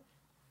not?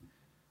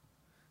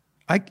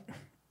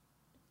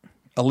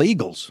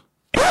 Illegals.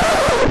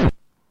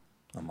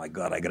 Oh my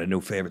God, I got a new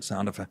favorite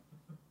sound effect.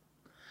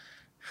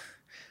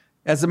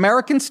 As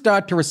Americans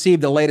start to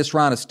receive the latest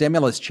round of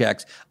stimulus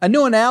checks, a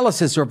new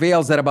analysis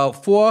reveals that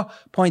about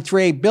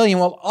 $4.38 billion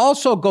will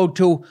also go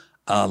to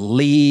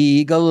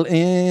illegal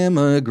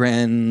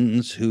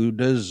immigrants who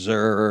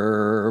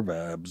deserve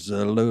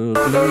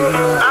absolutely.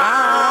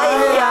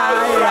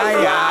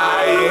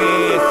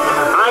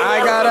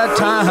 I got a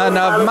ton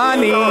of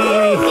money.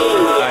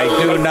 I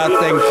do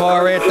nothing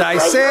for it. I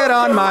sit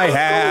on my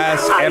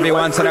ass. Every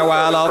once in a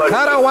while, I'll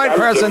cut a white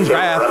person's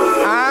grass.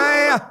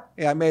 I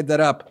made that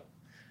up.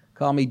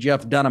 Call me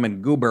Jeff Dunham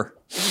and Goober.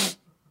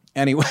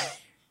 Anyway,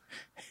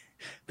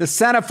 the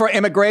Center for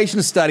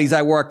Immigration Studies,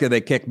 I worked there.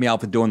 They kicked me out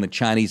for doing the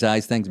Chinese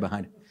eyes things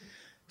behind it.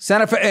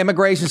 Center for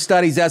Immigration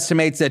Studies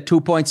estimates that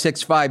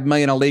 2.65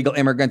 million illegal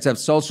immigrants have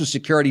Social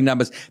Security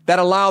numbers that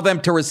allow them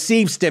to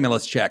receive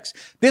stimulus checks.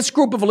 This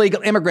group of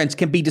illegal immigrants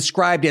can be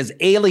described as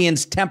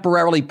aliens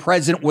temporarily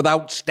present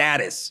without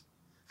status.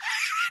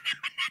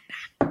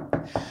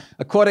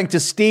 According to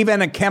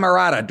Stephen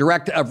Camarata,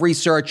 Director of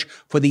Research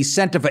for the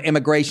Center for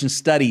Immigration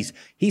Studies,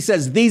 he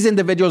says these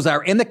individuals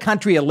are in the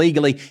country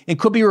illegally and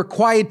could be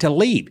required to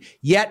leave.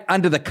 Yet,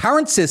 under the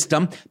current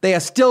system, they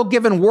are still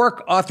given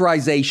work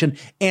authorization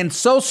and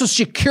Social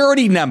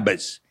Security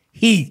numbers,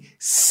 he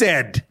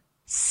said.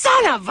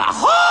 Son of a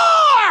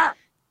whore!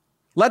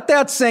 Let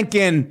that sink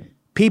in,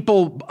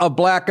 people of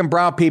black and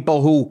brown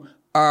people who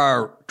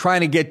are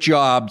trying to get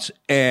jobs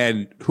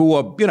and who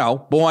are,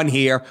 born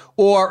here,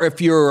 or if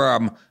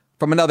you're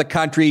from another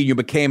country, you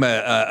became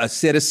a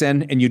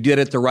citizen and you did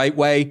it the right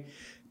way.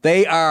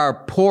 They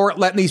are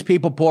letting these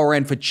people pour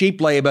in for cheap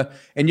labor,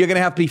 and you're going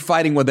to have to be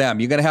fighting with them.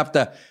 You're going to have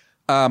to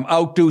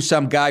outdo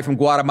some guy from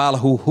Guatemala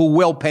who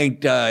will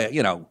paint,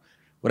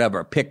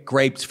 pick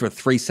grapes for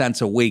 3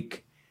 cents a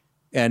week.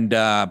 And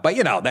but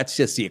that's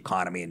just the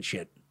economy and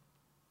shit.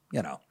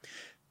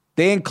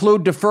 They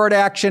include deferred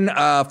action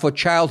for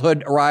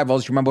childhood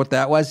arrivals. Remember what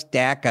that was?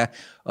 DACA,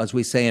 as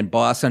we say in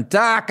Boston.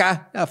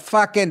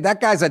 DACA.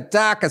 That guy's a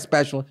DACA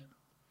specialist.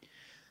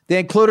 They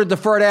included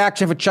deferred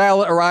action for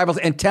childhood arrivals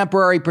and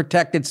temporary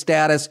protected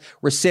status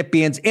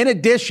recipients. In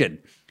addition,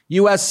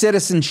 U.S.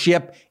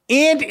 citizenship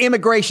and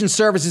immigration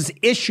services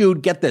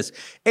issued, get this,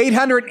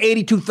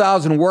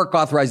 882,000 work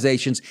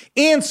authorizations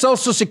and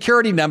Social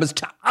Security numbers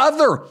to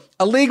other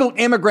illegal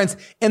immigrants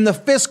in the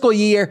fiscal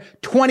year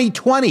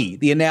 2020,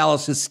 the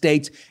analysis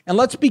states. And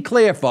let's be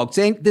clear, folks,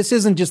 this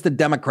isn't just the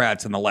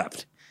Democrats and the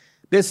left.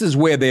 This is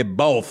where they're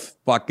both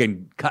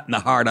fucking cutting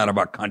the heart out of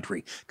our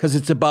country because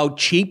it's about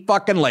cheap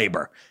fucking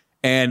labor.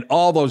 And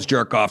all those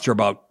jerk-offs are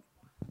about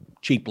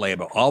cheap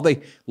labor. All the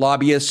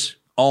lobbyists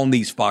own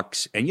these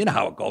fucks, and you know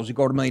how it goes. You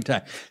go to a million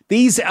times.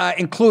 These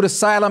include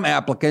asylum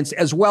applicants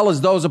as well as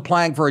those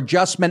applying for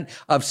adjustment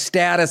of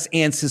status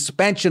and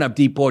suspension of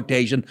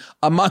deportation,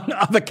 among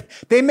other.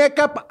 They make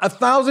up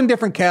 1,000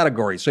 different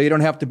categories, so you don't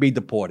have to be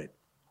deported.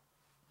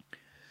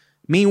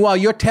 Meanwhile,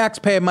 your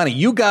taxpayer money,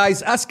 you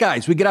guys, us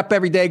guys, we get up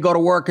every day, go to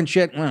work and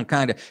shit,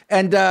 kind of,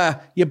 and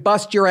you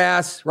bust your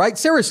ass, right?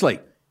 Seriously.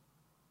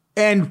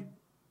 And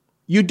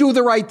you do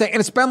the right thing,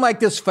 and it's been like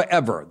this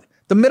forever.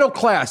 The middle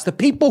class, the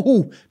people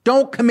who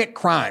don't commit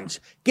crimes,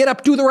 get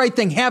up, do the right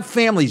thing, have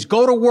families,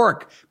 go to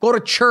work, go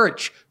to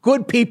church,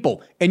 good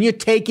people, and you're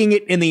taking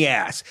it in the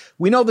ass.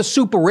 We know the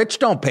super rich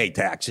don't pay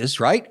taxes,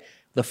 right?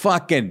 The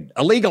fucking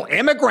illegal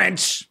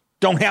immigrants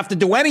don't have to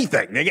do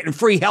anything. They're getting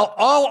free hell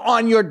all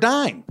on your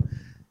dime.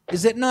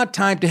 Is it not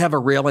time to have a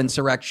real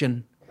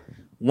insurrection?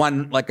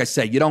 One, like I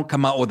said, you don't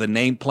come out with a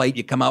nameplate.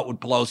 You come out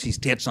with Pelosi's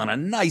tits on a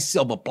nice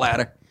silver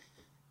platter.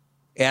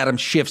 Adam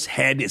Schiff's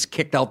head is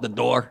kicked out the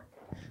door.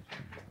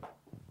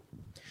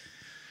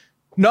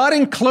 Not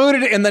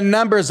included in the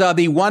numbers are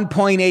the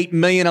 1.8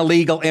 million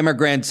illegal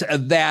immigrants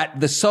that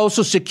the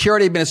Social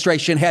Security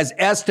Administration has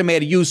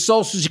estimated use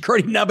Social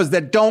Security numbers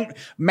that don't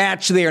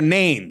match their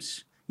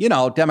names.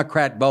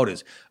 Democrat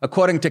voters,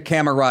 according to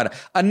Camarata.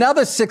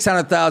 Another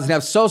 600,000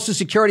 have Social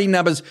Security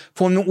numbers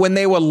from when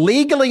they were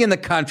legally in the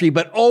country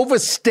but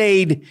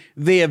overstayed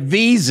their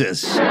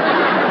visas. All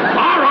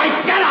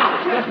right, get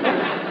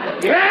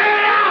out! Get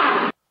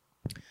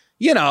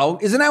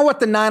out! Isn't that what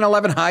the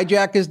 9/11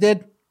 hijackers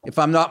did? If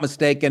I'm not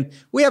mistaken.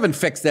 We haven't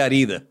fixed that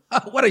either.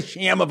 What a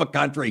sham of a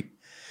country.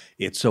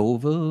 It's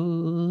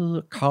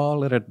over,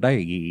 call it a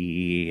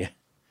day.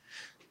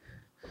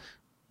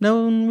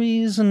 No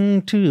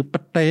reason to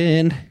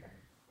pretend.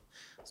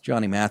 It's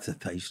Johnny Mathis.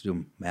 I used to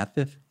do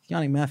Mathis.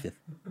 Johnny Mathis.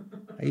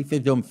 I used to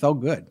do him so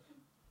good.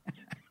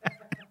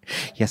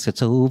 Yes,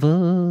 it's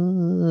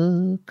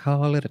over,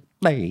 call it a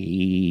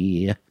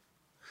day.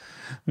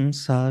 I'm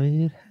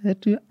sorry it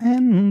had to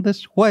end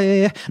this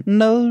way.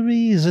 No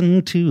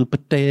reason to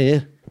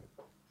pretend.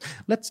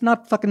 Let's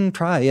not fucking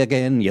try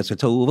again. Yes,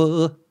 it's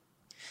over.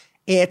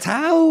 It's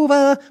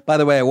over. By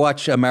the way, I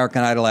watched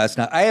American Idol last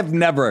night. I have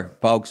never,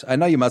 folks, I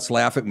know you must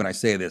laugh at me when I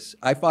say this.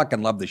 I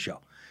fucking love the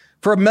show.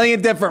 For a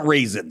million different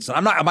reasons.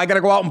 Am I going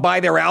to go out and buy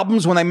their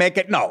albums when they make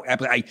it? No.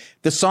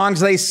 The songs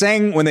they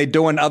sing when they're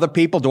doing other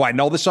people, do I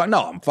know the song?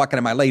 No, I'm fucking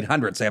in my late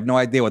hundreds. I have no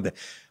idea what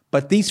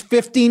but these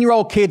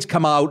 15-year-old kids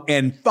come out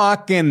and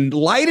fucking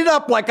light it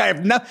up like I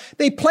have no.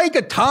 They play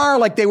guitar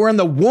like they were in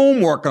the womb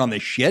working on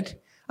this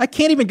shit. I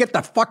can't even get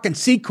the fucking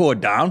C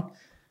chord down.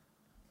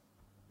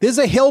 There's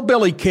a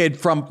hillbilly kid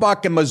from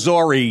fucking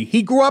Missouri.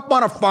 He grew up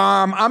on a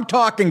farm. I'm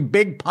talking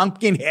big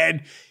pumpkin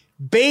head,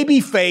 baby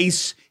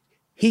face.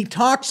 He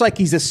talks like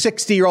he's a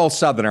 60-year-old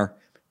Southerner,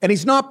 and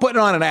he's not putting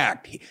on an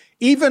act.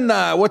 Even,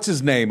 what's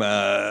his name?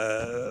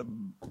 Oh,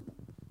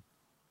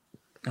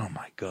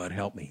 my God,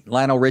 help me.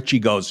 Lionel Richie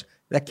goes,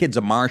 that kid's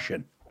a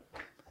Martian.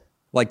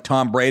 Like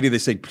Tom Brady, they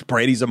say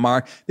Brady's a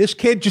Martian. This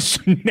kid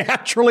just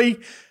naturally,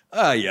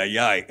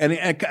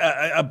 And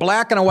a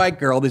black and a white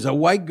girl. There's a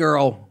white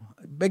girl,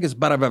 biggest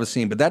butt I've ever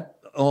seen, but that's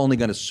only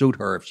going to suit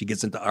her if she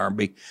gets into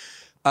R&B,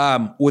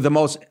 with the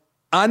most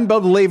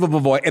unbelievable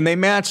voice. And they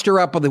matched her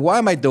up with why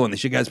am I doing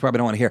this? You guys probably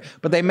don't want to hear.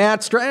 But they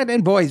matched her,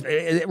 and boys,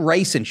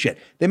 race and shit.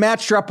 They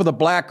matched her up with a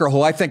black girl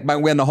who I think might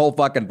win the whole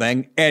fucking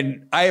thing.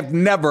 And I have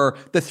never,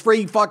 the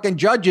three fucking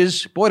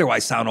judges, boy, do I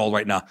sound old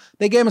right now.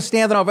 They gave him a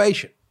standing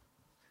ovation.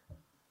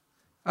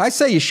 I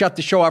say you shut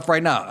the show off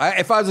right now.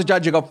 If I was a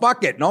judge, I'd go,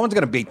 fuck it. No one's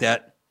going to beat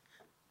that.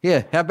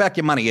 Here, have back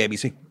your money,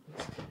 ABC.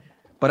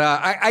 But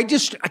I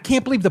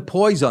can't believe the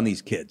poise on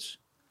these kids.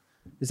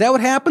 Is that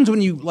what happens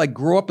when you like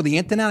grow up with the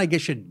internet? I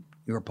guess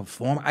you're a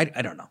performer. I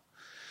don't know.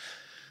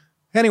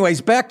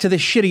 Anyways, back to the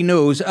shitty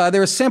news.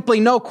 There is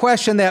simply no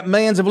question that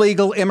millions of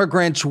illegal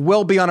immigrants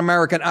will be on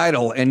American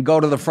Idol and go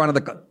to the front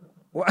of the...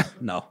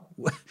 No.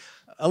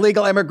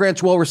 Illegal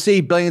immigrants will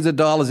receive billions of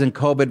dollars in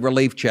COVID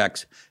relief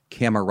checks,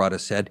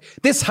 Camarada said.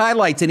 This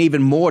highlights an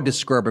even more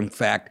disturbing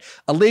fact.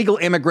 Illegal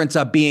immigrants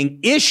are being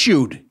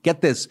issued,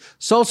 get this,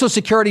 Social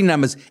Security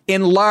numbers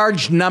in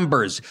large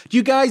numbers. Do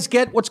you guys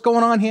get what's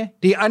going on here?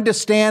 Do you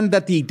understand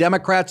that the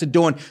Democrats are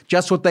doing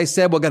just what they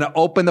said? We're going to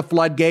open the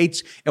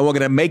floodgates and we're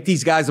going to make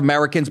these guys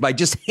Americans by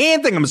just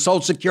handing them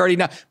Social Security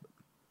now. Do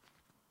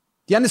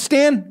you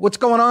understand what's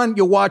going on?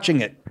 You're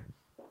watching it.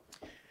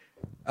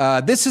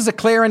 This is a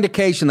clear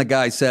indication, the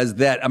guy says,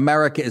 that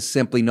America is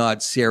simply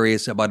not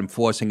serious about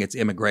enforcing its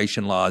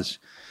immigration laws.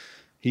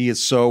 He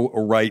is so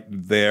right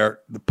there.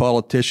 The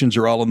politicians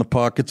are all in the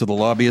pockets of the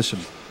lobbyists.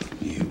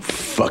 You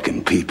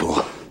fucking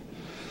people.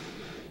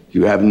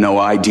 You have no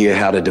idea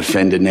how to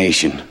defend a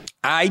nation.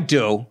 I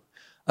do.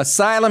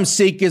 Asylum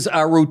seekers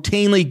are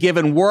routinely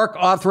given work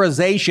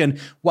authorization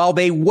while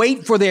they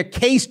wait for their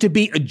case to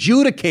be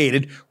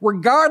adjudicated,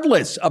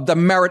 regardless of the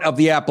merit of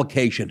the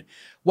application.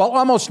 While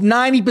almost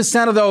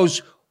 90% of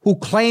those who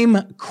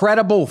claim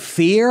credible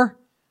fear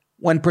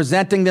when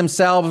presenting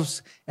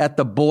themselves at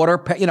the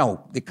border, you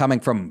know, they're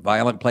coming from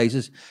violent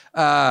places,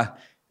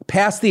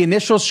 pass the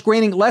initial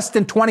screening, less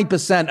than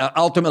 20% are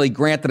ultimately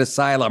granted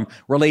asylum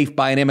relief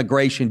by an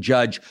immigration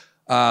judge.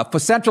 For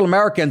Central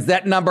Americans,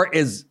 that number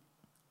is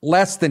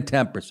less than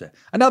 10%.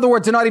 In other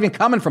words, they're not even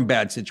coming from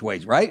bad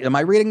situations, right? Am I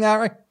reading that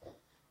right?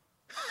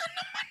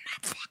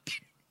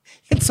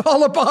 It's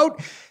all about...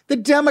 The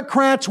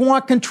Democrats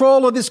want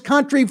control of this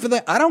country for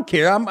the... I don't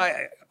care.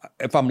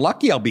 If I'm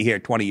lucky, I'll be here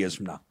 20 years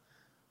from now.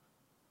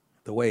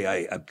 The way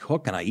I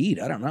cook and I eat,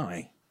 I don't know. You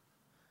know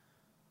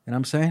what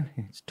I'm saying?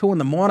 It's 2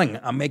 a.m.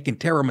 I'm making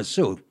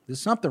tiramisu.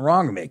 There's something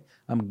wrong with me.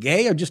 I'm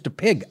gay or just a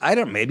pig? I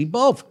don't... Maybe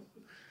both.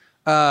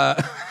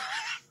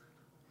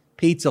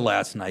 Pizza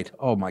last night.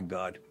 Oh, my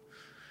God.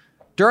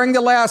 During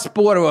the last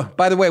border...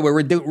 By the way,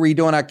 we're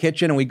redoing our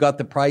kitchen and we got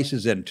the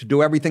prices in. To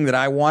do everything that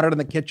I wanted in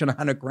the kitchen,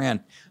 $100,000.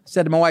 I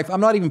said to my wife, I'm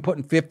not even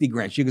putting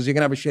 $50,000. She goes, you're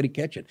going to have a shitty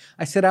kitchen.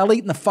 I said, I'll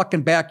eat in the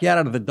fucking backyard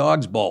out of the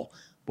dog's bowl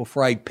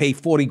before I pay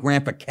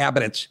 $40,000 for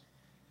cabinets.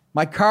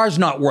 My car's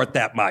not worth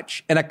that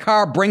much. And a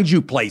car brings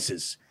you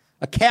places.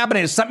 A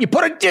cabinet is something you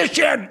put a dish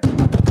in.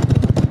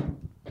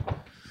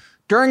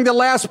 During the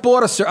last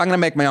border... I'm going to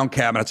make my own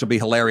cabinets. It'll be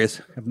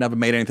hilarious. I've never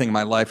made anything in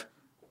my life.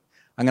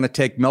 I'm going to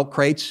take milk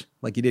crates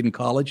like you did in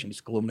college and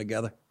just glue them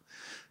together.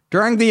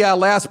 During the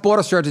last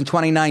border surge in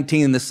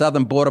 2019, the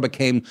southern border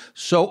became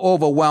so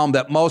overwhelmed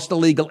that most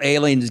illegal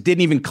aliens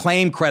didn't even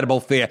claim credible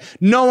fear,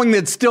 knowing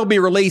they'd still be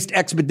released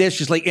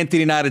expeditiously into the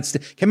United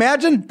States. Can you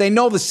imagine? They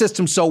know the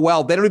system so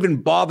well, they don't even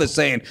bother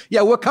saying,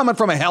 yeah, we're coming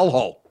from a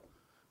hellhole.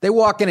 They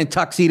walk in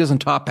tuxedos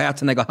and top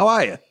hats and they go, how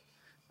are you?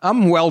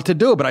 I'm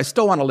well-to-do, but I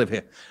still want to live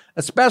here.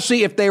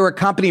 Especially if they were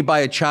accompanied by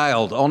a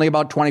child. Only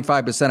about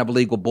 25% of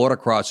illegal border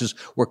crossers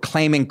were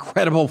claiming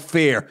credible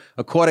fear,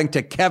 according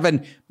to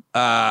Kevin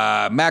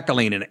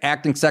McAleen,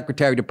 acting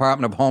Secretary of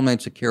Department of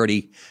Homeland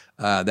Security.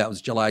 That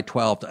was July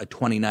 12th,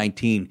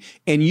 2019.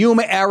 In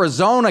Yuma,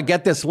 Arizona,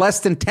 get this,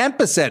 less than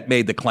 10%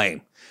 made the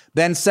claim.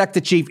 Then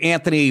Sector Chief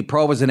Anthony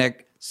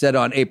Provozanek said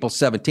on April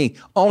 17th,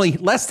 only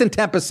less than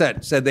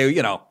 10% said they,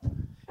 you know.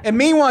 And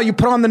meanwhile, you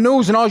put on the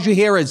news and all you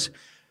hear is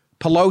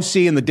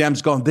Pelosi and the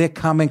Dems going, they're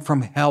coming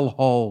from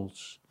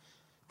hellholes.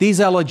 These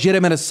are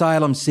legitimate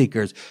asylum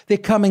seekers. They're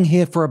coming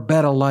here for a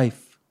better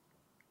life.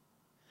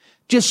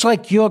 Just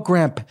like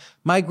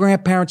my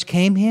grandparents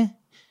came here.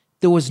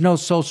 There was no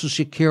Social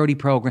Security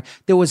program.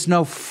 There was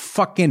no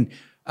fucking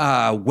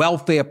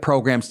welfare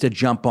programs to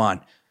jump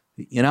on.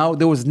 You know,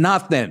 there was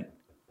nothing.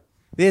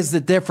 There's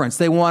the difference.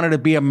 They wanted to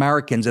be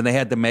Americans and they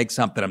had to make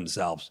something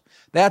themselves.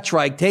 That's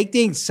right. Take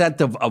the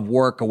incentive of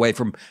work away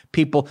from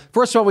people.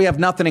 First of all, we have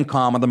nothing in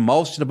common.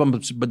 Most of them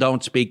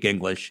don't speak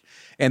English,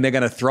 and they're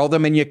going to throw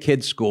them in your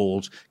kids'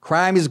 schools.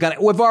 Crime is going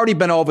to, we've already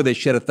been over this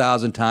shit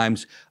 1,000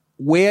 times.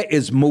 Where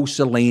is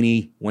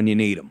Mussolini when you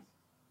need him?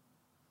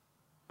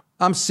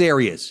 I'm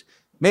serious.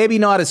 Maybe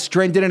not as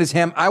stringent as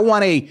him. I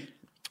want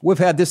we've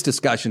had this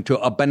discussion too,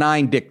 a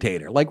benign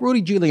dictator. Like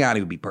Rudy Giuliani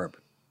would be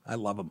perfect. I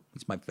love him.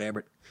 He's my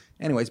favorite.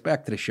 Anyways,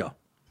 back to the show.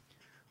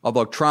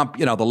 Although Trump,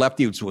 the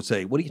lefties will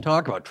say, what are you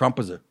talking about? Trump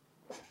is a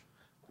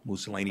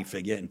Mussolini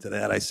figure. And to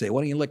that I say,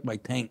 why don't you lick my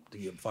taint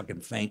till you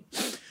fucking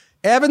faint?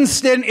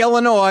 Evanston,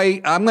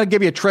 Illinois. I'm going to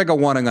give you a trigger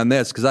warning on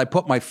this because I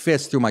put my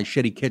fist through my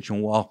shitty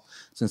kitchen wall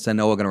since I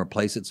know we're going to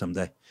replace it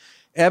someday.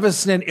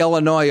 Evanston,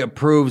 Illinois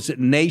approves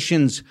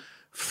nation's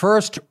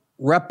first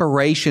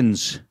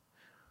reparations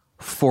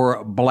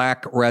for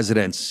black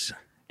residents.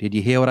 Did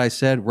you hear what I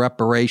said?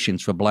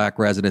 Reparations for black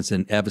residents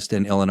in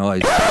Evanston, Illinois.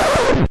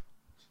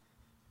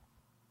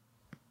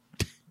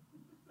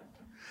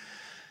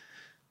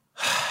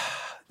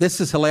 This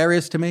is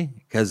hilarious to me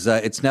because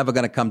it's never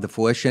going to come to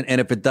fruition.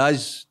 And if it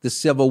does, the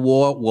Civil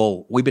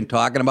War we've been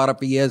talking about it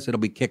for years.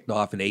 It'll be kicked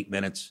off in 8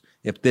 minutes.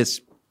 If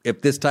this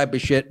type of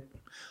shit,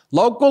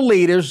 local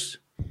leaders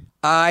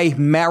eye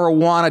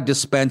marijuana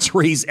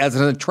dispensaries as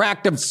an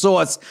attractive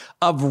source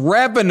of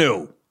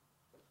revenue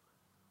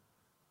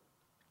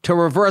to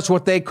reverse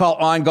what they call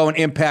ongoing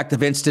impact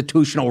of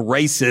institutional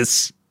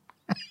racists.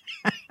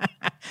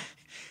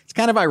 It's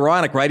kind of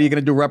ironic, right? You're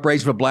going to do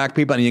reparations for black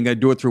people and you're going to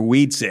do it through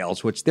weed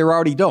sales, which they're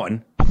already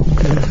doing.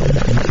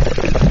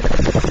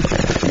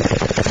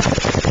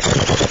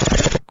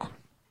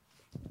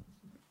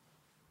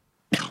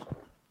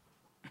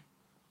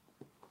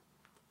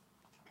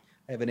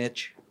 I have an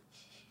itch.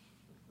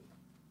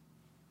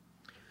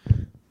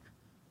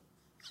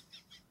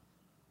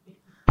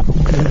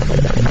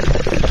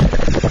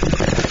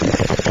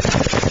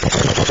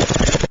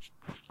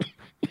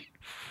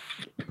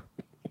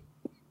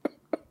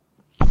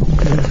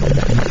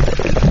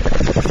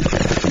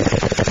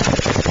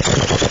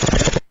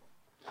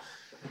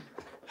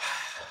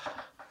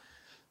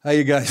 How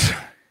you guys?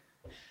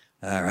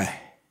 All right.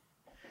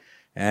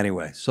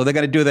 Anyway, so they're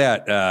going to do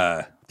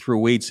that through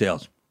weed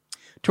sales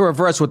to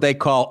reverse what they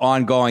call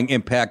ongoing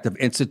impact of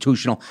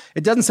institutional.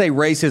 It doesn't say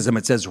racism.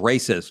 It says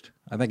racist.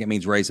 I think it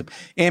means racism.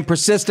 And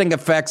persisting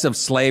effects of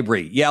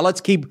slavery. Yeah, let's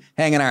keep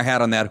hanging our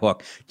hat on that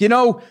hook.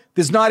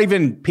 There's not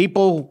even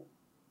people,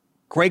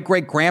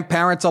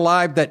 great-great-grandparents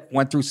alive that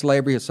went through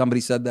slavery, if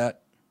somebody said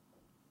that.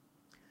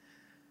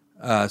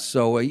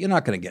 So you're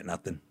not going to get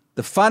nothing.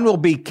 The fund will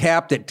be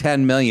capped at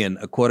 $10 million,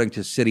 according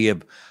to City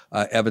of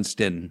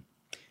Evanston.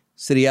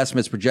 City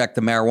estimates project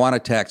the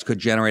marijuana tax could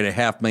generate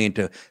 $500,000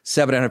 to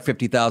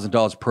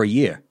 $750,000 per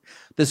year.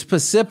 The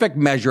specific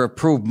measure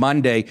approved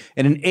Monday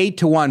in an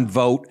 8-1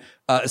 vote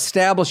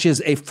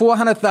establishes a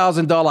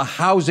 $400,000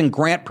 housing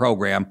grant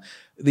program,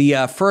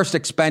 the first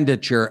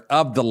expenditure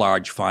of the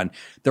large fund.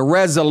 The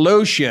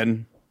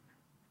resolution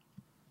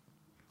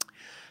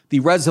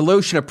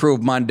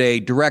approved Monday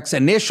directs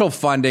initial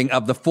funding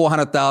of the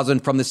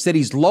 $400,000 from the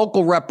city's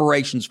local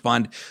reparations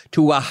fund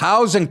to a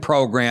housing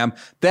program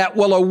that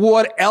will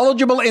award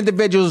eligible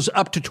individuals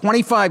up to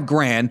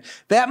 $25,000.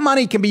 That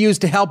money can be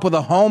used to help with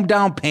a home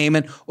down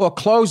payment or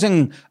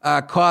closing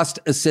cost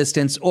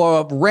assistance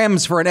or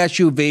rims for an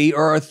SUV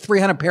or a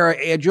 300 pair of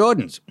Air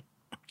Jordans.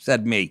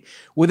 Said me,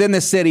 within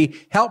the city,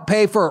 help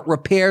pay for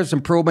repairs,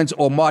 improvements,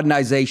 or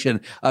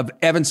modernization of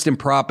Evanston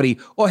property,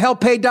 or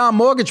help pay down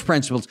mortgage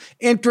principals,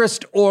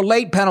 interest, or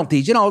late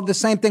penalties. The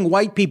same thing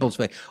white people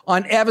pay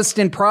on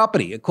Evanston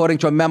property, according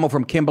to a memo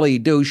from Kimberly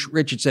Douche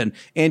Richardson,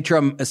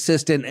 interim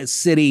assistant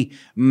city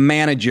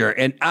manager.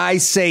 And I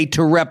say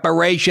to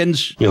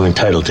reparations, you're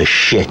entitled to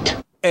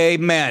shit.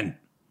 Amen.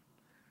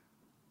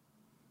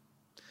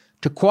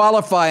 To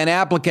qualify, an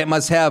applicant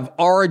must have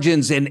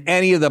origins in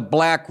any of the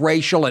black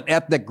racial and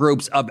ethnic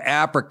groups of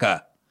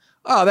Africa.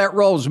 Oh, that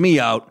rolls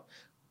me out.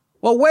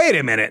 Well, wait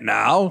a minute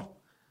now.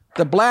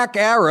 The black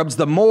Arabs,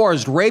 the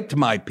Moors, raped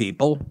my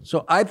people,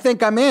 so I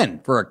think I'm in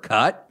for a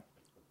cut.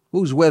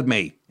 Who's with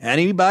me?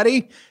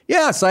 Anybody?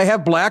 Yes, I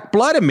have black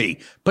blood in me.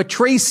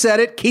 Patrice said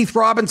it. Keith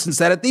Robinson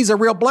said it. These are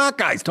real black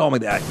guys told me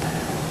that.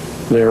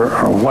 There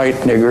are white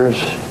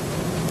niggers.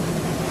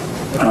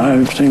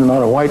 I've seen a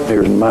lot of white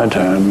niggers in my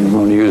time. You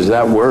want to use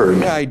that word.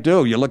 Yeah, I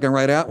do. You're looking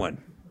right at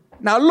one.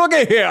 Now look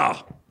at here.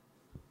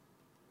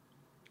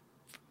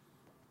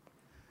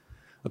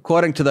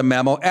 According to the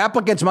memo,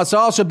 applicants must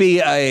also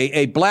be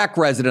a black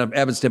resident of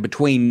Evanston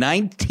between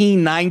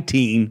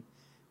 1919,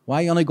 why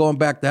are you only going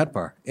back that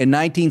far, and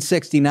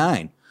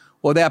 1969,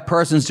 or that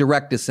person's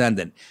direct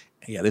descendant.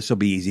 Yeah, this will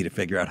be easy to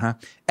figure out, huh?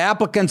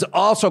 Applicants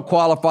also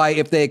qualify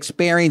if they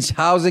experience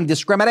housing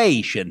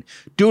discrimination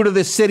due to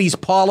the city's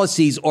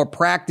policies or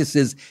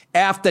practices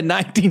after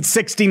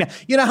 1969.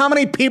 You know how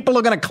many people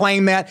are going to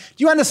claim that?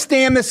 Do you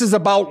understand this is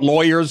about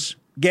lawyers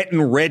getting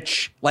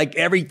rich like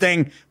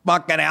everything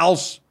fucking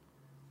else?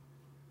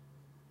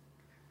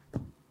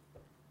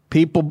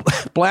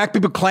 Black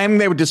people claiming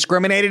they were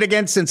discriminated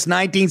against since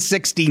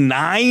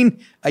 1969?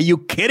 Are you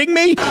kidding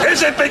me?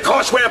 Is it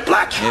because we're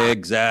black?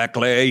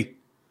 Exactly.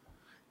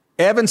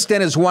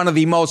 Evanston is one of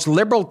the most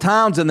liberal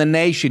towns in the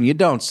nation, you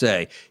don't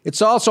say.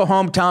 It's also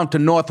hometown to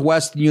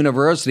Northwestern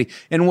University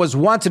and was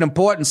once an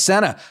important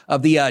center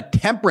of the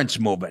temperance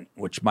movement,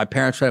 which my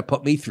parents tried to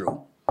put me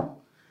through. I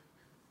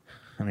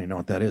don't even know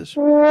what that is.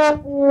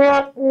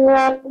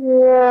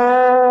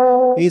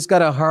 He's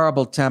got a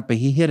horrible temper.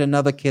 He hit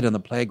another kid on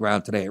the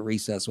playground today at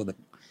recess with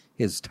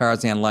his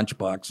Tarzan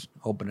lunchbox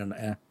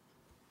open.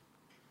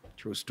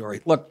 True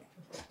story. Look.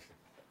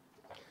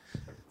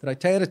 Did I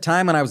tell you the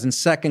time when I was in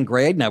second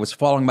grade and I was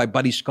following my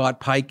buddy Scott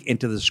Pike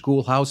into the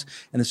schoolhouse,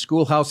 and the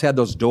schoolhouse had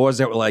those doors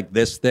that were like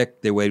this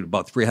thick. They weighed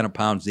about 300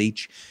 pounds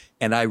each.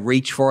 And I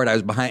reached for it. I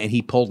was behind, and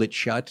he pulled it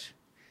shut.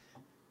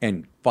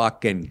 And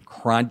fucking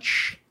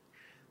crunch.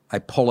 I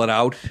pull it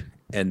out,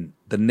 and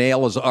the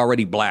nail is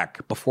already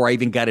black before I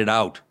even got it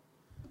out.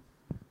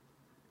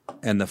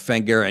 And the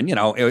finger, and, you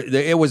know,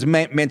 it was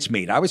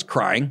mincemeat. I was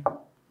crying.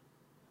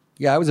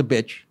 Yeah, I was a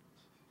bitch.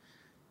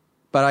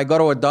 But I go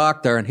to a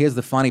doctor, and here's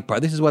the funny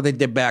part. This is what they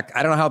did back.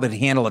 I don't know how they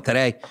handle it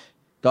today.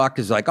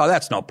 Doctor's like, oh,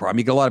 that's no problem.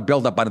 You get a lot of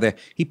buildup under there.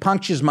 He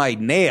punctures my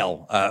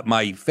nail,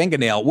 my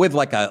fingernail, with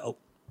like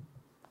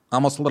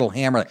almost a little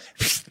hammer.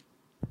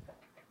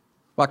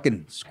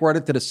 Fucking squirt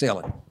it to the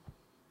ceiling.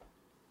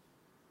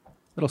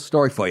 Little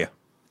story for you.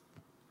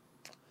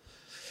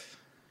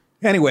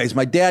 Anyways,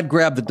 my dad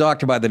grabbed the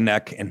doctor by the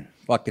neck and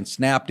fucking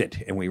snapped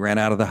it, and we ran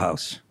out of the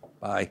house.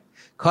 Bye.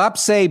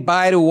 Cops say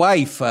bye to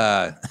wife.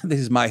 This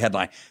is my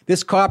headline.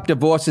 This cop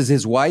divorces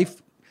his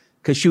wife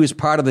because she was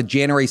part of the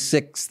January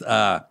 6th,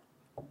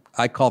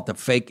 I call it the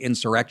fake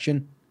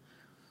insurrection.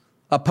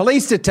 A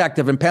police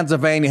detective in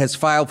Pennsylvania has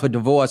filed for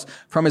divorce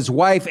from his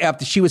wife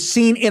after she was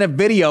seen in a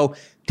video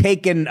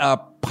taking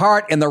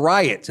part in the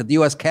riots at the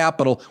U.S.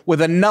 Capitol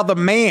with another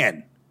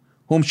man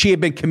whom she had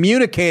been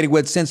communicating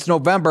with since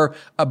November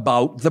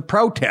about the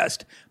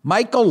protest.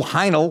 Michael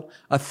Heinel,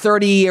 a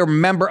 30-year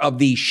member of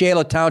the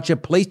Shaler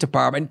Township Police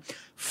Department,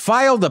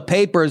 filed the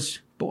papers.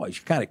 Boy,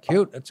 she's kind of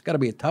cute. That's got to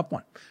be a tough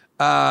one.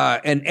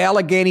 An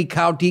Allegheny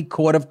County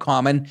Court of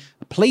Common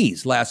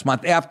Pleas last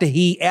month after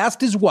he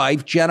asked his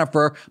wife,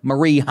 Jennifer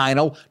Marie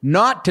Heinel,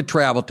 not to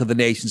travel to the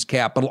nation's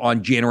capital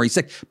on January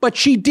 6th. But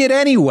she did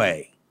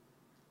anyway.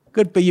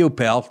 Good for you,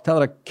 pal. Tell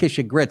her to kiss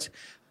your grits.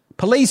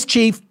 Police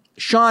Chief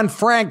Sean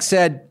Frank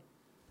said,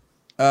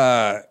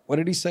 what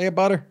did he say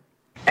about her?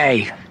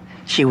 A,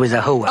 she was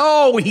a hooah.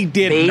 Oh, he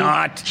did B,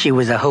 not. She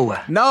was a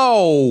hooah.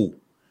 No.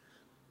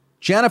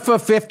 Jennifer,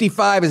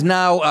 55, is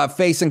now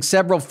facing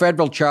several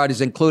federal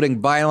charges, including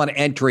violent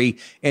entry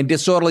and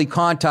disorderly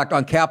conduct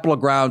on Capitol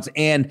grounds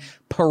and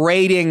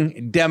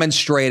parading,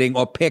 demonstrating,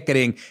 or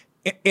picketing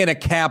in a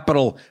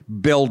Capitol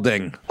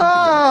building.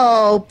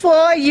 Oh,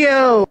 poor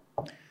you.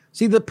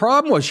 See, the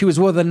problem was she was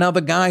with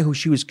another guy who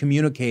she was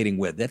communicating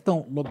with. That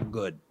don't look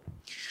good.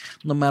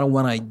 No matter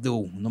what I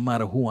do, no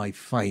matter who I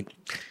fight,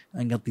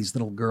 I got these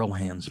little girl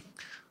hands.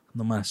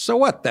 No matter, so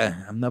what?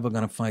 I'm never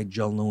going to fight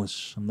Joe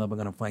Louis. I'm never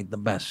going to fight the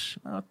best.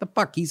 What the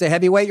fuck? He's a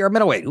heavyweight. You're a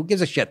middleweight. Who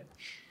gives a shit?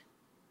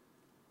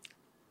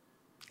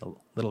 The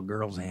little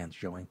girl's hands,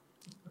 Joey.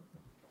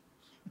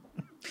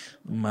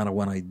 No matter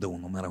what I do,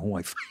 no matter who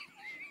I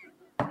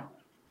fight.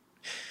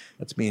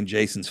 That's me and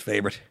Jason's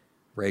favorite.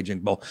 Raging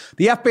Bull.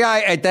 The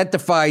FBI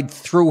identified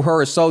through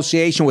her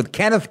association with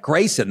Kenneth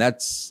Grayson.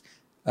 That's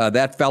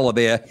that fella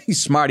there.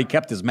 He's smart. He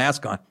kept his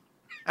mask on.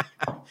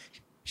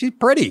 She's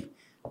pretty,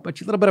 but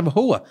she's a little bit of a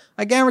hooah.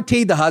 I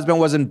guarantee the husband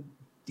wasn't,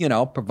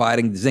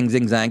 providing zing,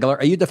 zing, zangler.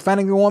 Are you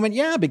defending the woman?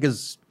 Yeah,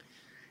 because,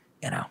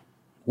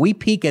 we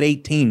peak at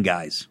 18,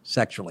 guys,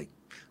 sexually.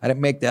 I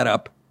didn't make that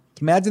up.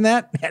 Can you imagine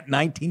that? At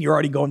 19, you're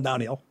already going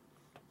downhill.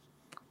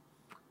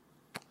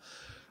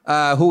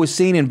 Who was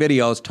seen in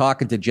videos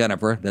talking to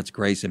Jennifer, that's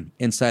Grayson,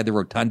 inside the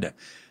rotunda.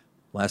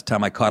 Last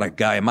time I caught a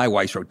guy in my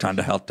wife's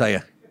rotunda, I'll tell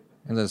you.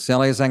 It's the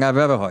silliest thing I've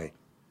ever heard.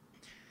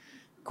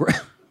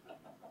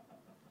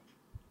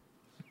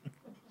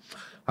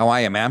 How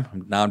are you,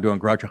 ma'am? Now I'm doing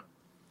Groucho.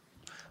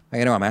 How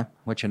you doing, ma'am?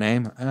 What's your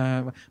name?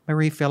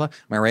 Marie Philla.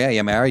 Maria, are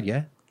you married?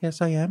 Yeah.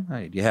 Yes, I am.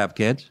 Do you have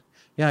kids?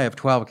 Yeah, I have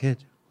 12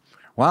 kids.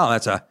 Wow,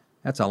 that's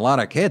a lot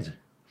of kids.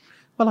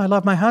 Well, I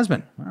love my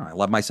husband. Well, I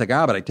love my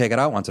cigar, but I take it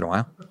out once in a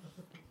while.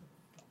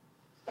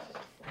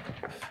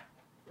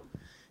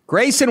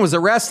 Grayson was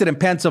arrested in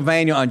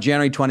Pennsylvania on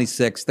January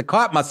 26th. The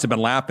cop must have been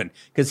laughing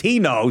because he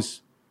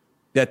knows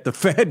that the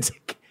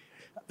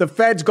The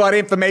feds got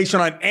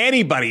information on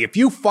anybody. If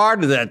you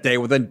farted that day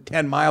within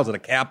 10 miles of the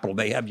Capitol,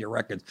 they have your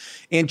records.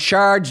 And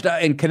charged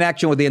in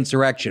connection with the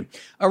insurrection.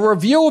 A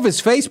review of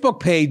his Facebook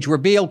page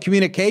revealed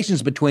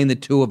communications between the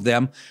two of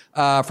them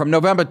from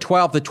November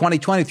 12th of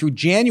 2020 through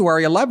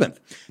January 11th.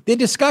 The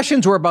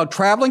discussions were about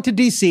traveling to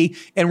D.C.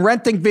 and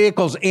renting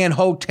vehicles and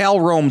hotel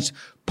rooms.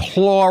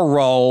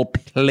 Plural,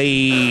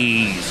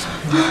 please.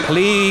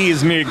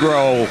 Please,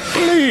 Negro.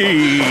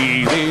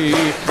 Please.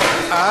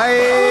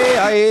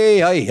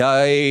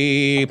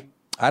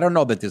 I don't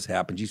know that this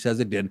happened. She says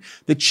it did.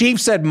 The chief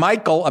said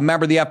Michael, a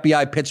member of the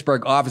FBI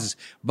Pittsburgh office's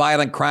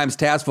Violent Crimes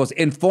Task Force,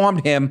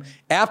 informed him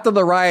after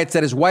the riots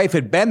that his wife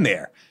had been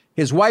there.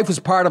 His wife was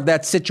part of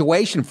that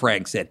situation,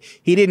 Frank said.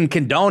 He didn't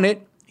condone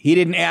it. He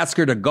didn't ask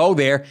her to go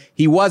there.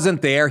 He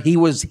wasn't there. He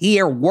was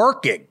here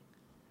working.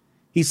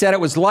 He said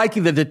it was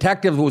likely the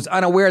detective was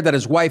unaware that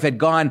his wife had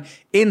gone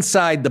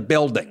inside the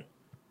building.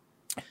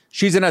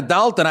 She's an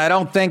adult, and I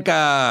don't think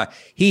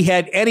he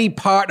had any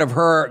part of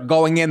her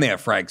going in there,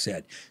 Frank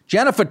said.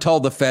 Jennifer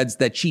told the feds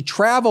that she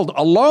traveled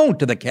alone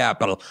to the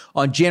Capitol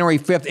on January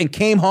 5th and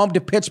came home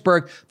to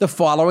Pittsburgh the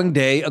following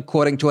day,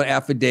 according to an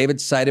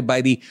affidavit cited by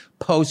the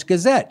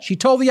Post-Gazette. She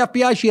told the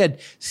FBI she had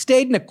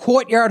stayed in a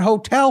Courtyard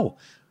hotel,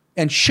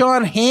 and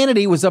Sean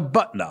Hannity was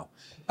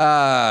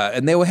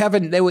and they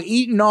were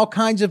eating all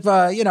kinds of,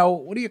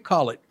 what do you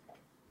call it?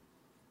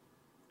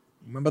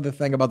 Remember the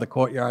thing about the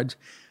Courtyards?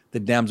 The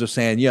Dems are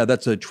saying, yeah,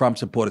 that's a Trump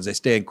supporters. They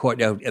stay in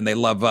Courtyard and they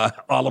love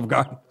Olive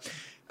Garden.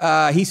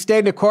 She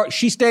stayed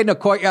in a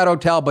Courtyard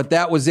hotel, but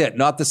that was it.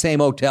 Not the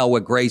same hotel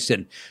where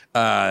Grayson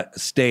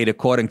stayed,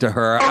 according to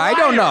her. I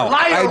don't know.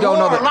 I don't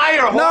know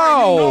that.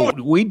 No,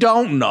 we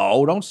don't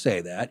know. Don't say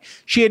that.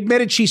 She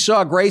admitted she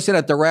saw Grayson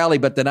at the rally,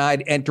 but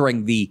denied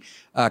entering the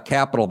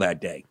Capitol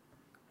that day.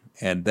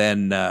 And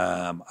then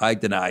I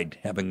denied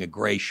having a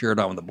gray shirt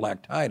on with a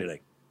black tie today.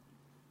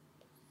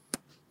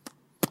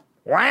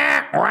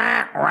 Whack,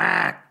 whack,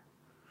 whack.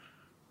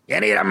 You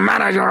need a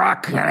manager,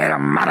 Rock. You need a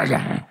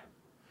manager.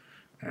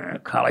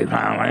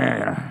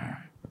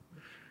 Cauliflower,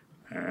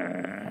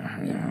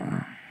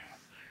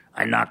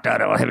 I knocked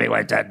out a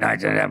heavyweight that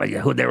night.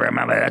 Who'd they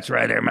remember? That's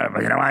right, they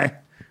remember. You know why?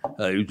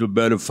 He was a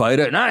better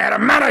fighter. No, I had a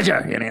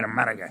manager. You need a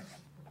manager.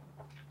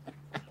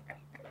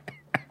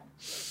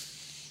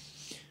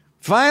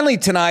 Finally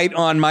tonight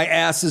on My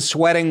Ass is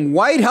Sweating,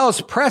 White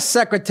House Press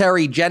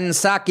Secretary Jen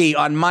Psaki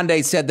on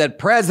Monday said that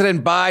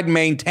President Biden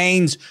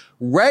maintains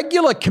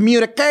regular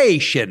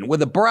communication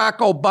with Barack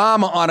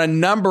Obama on a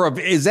number of...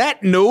 Is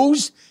that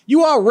news?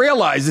 You all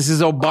realize this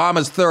is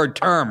Obama's third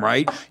term,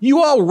 right?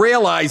 You all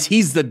realize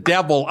he's the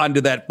devil under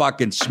that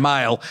fucking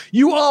smile.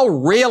 You all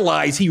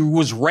realize he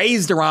was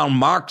raised around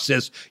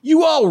Marxists.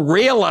 You all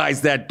realize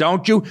that,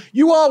 don't you?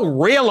 You all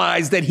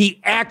realize that he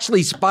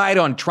actually spied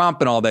on Trump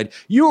and all that.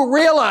 You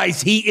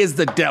realize he is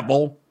the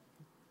devil.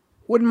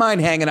 Wouldn't mind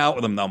hanging out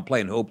with him, though, and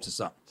playing hoops or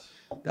something.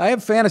 I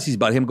have fantasies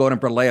about him going in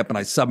for a layup and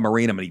I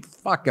submarine him and he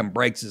fucking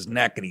breaks his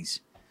neck and he's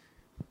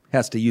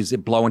has to use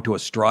it, blow into a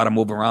straw to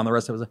move around the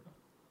rest of his...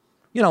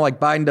 like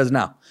Biden does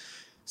now.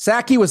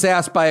 Psaki was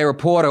asked by a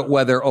reporter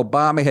whether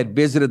Obama had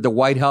visited the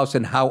White House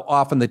and how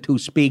often the two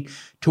speak,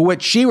 to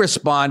which she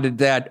responded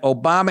that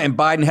Obama and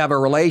Biden have a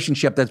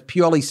relationship that's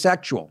purely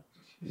sexual.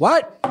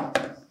 What?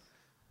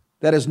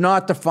 That is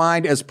not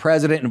defined as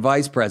president and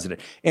vice president.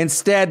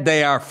 Instead,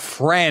 they are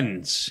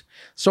friends.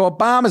 So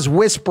Obama's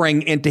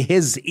whispering into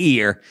his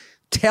ear,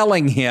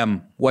 telling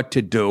him what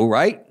to do,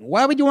 right?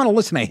 Why would you want to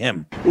listen to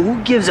him?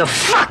 Who gives a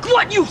fuck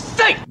what you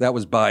think? That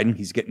was Biden.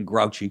 He's getting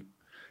grouchy.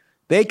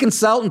 They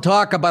consult and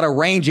talk about a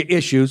range of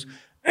issues.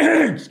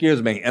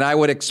 Excuse me. And I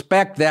would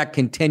expect that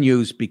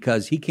continues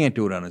because he can't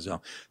do it on his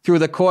own. Through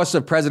the course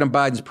of President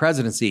Biden's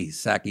presidency,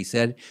 Psaki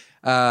said.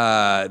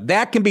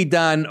 That can be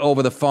done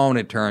over the phone,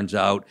 it turns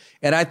out.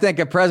 And I think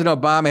if President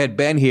Obama had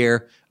been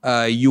here,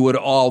 you would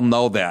all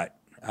know that.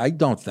 I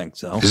don't think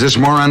so. Is this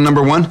moron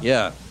number one?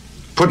 Yeah.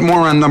 Put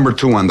moron number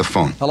two on the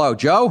phone. Hello,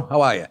 Joe. How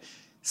are you?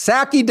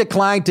 Psaki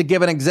declined to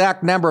give an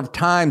exact number of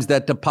times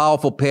that the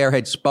powerful pair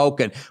had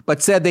spoken,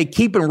 but said they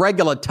keep in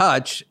regular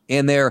touch,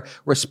 and their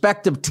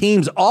respective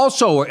teams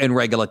also are in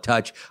regular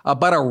touch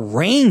about a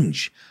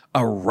range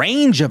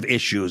of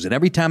issues. And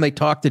every time they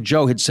talk to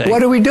Joe, he'd say,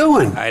 "What are we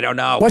doing? I don't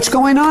know. What's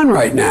going on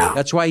right now?"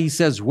 That's why he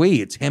says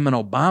we. It's him and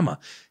Obama.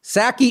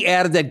 Psaki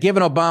added that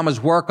given Obama's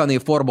work on the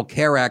Affordable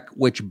Care Act,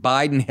 which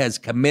Biden has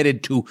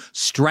committed to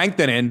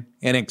strengthening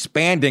and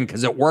expanding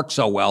because it works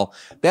so well,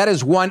 that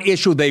is one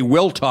issue they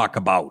will talk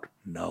about.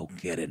 No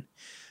kidding.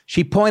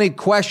 She pointed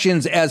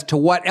questions as to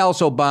what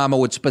else Obama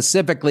would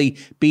specifically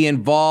be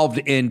involved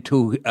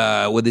into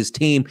with his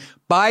team.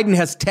 Biden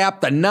has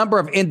tapped a number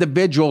of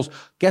individuals,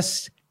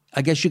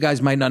 I guess you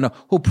guys might not know,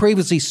 who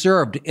previously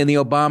served in the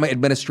Obama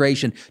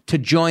administration to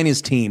join his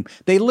team.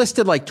 They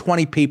listed like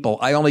 20 people.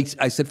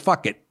 I said,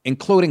 fuck it,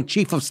 including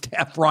Chief of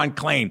Staff Ron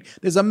Klain.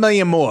 There's a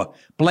million more.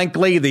 Blank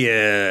Lee,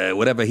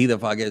 whatever he the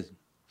fuck is.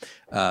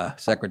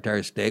 Secretary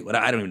of State.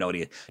 I don't even know what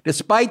he is.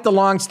 Despite the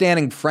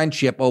longstanding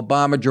friendship,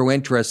 Obama drew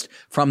interest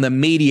from the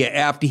media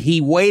after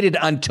he waited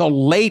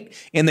until late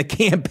in the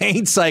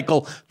campaign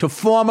cycle to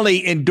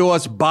formally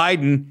endorse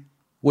Biden,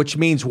 which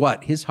means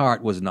what? His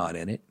heart was not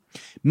in it.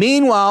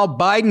 Meanwhile,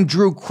 Biden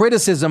drew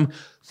criticism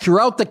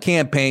throughout the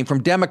campaign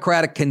from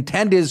Democratic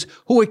contenders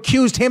who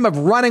accused him of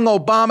running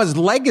Obama's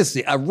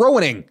legacy,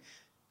 running.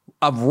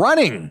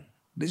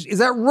 Is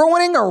that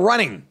ruining or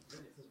running?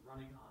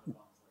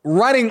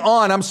 Running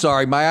on. I'm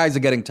sorry. My eyes are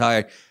getting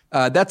tired.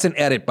 That's an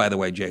edit, by the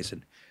way,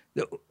 Jason.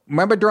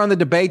 Remember during the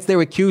debates, they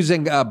were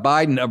accusing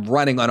Biden of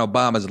running on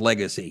Obama's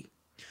legacy.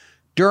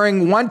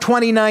 During one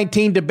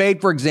 2019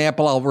 debate, for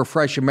example, I'll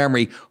refresh your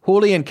memory,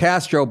 Julian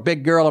Castro,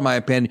 big girl in my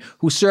opinion,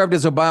 who served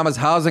as Obama's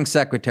housing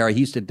secretary,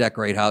 he used to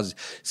decorate houses,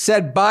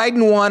 said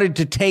Biden wanted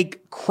to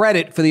take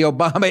credit for the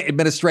Obama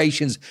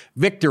administration's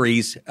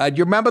victories. Do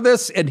you remember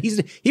this? And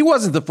he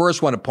wasn't the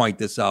first one to point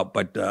this out,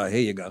 but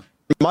here you go.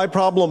 My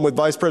problem with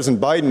Vice President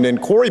Biden,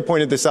 and Corey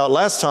pointed this out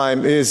last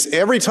time, is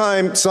every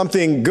time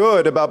something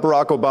good about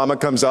Barack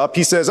Obama comes up,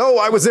 he says, oh,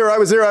 I was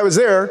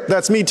there.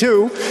 That's me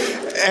too.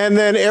 And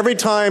then every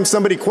time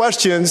somebody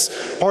questions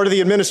part of the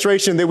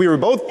administration that we were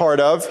both part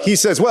of, he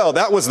says, well,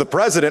 that was the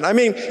president. I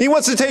mean, he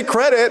wants to take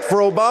credit for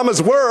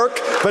Obama's work,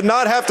 but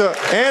not have to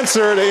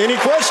answer to any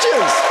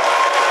questions.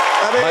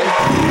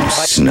 You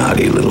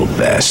snotty little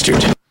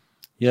bastard.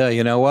 Yeah,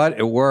 you know what?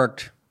 It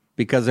worked.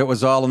 Because it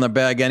was all in the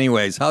bag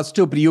anyways. How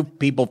stupid do you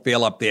people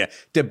feel up there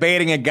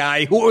debating a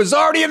guy who it was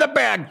already in the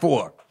bag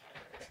for?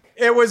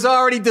 It was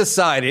already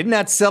decided. Isn't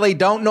that silly?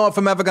 Don't know if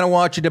I'm ever going to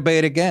watch a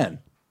debate again.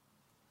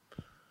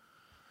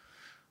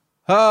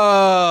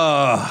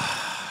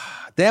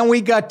 Then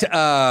we got,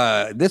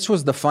 this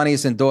was the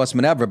funniest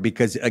endorsement ever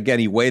because, again,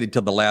 he waited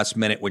till the last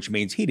minute, which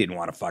means he didn't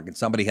want to fucking,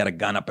 somebody had a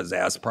gun up his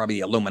ass,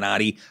 probably the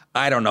Illuminati.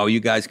 I don't know. You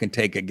guys can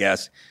take a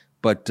guess.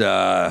 But,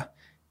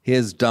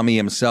 his dummy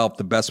himself,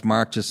 the best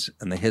Marxist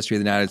in the history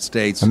of the United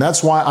States. And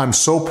that's why I'm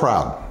so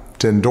proud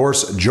to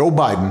endorse Joe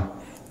Biden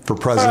for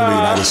President of the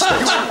United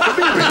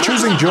States.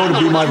 Choosing Joe to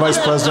be my vice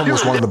president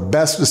was one of the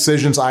best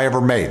decisions I ever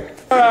made,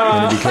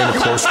 and he became a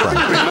close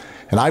friend.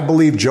 And I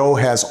believe Joe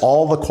has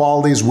all the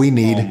qualities we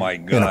need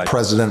in a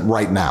president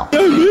right now.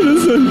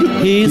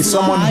 He's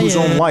someone whose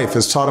own life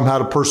has taught him how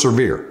to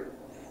persevere,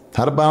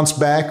 how to bounce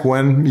back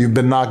when you've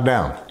been knocked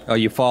down. Oh,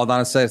 you fall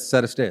down a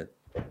set of stairs.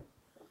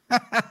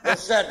 Who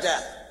said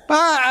that?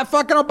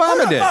 Fucking Obama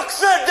did. Who the fuck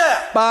said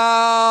that?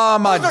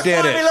 Obama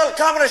did it. Little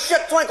communist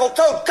shit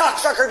twinkle-toed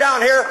cocksucker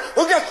down here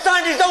who just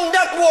signed his own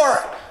death warrant.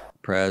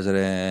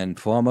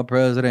 Former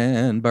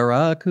President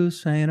Barack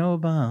Hussein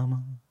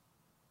Obama.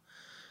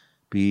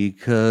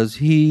 Because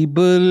he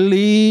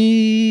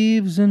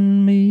believes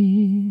in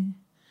me.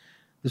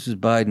 This is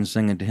Biden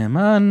singing to him.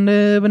 I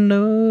never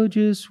know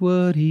just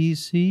what he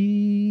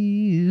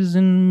sees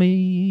in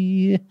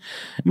me.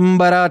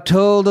 But I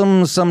told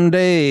him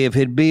someday if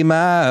he'd be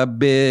my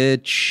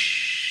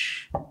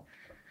bitch,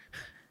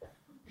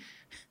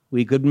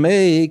 we could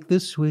make the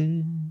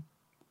switch.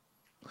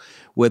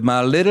 With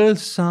my little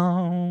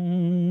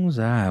songs,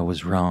 I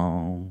was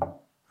wrong.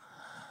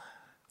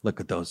 Look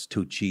at those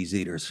two cheese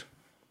eaters.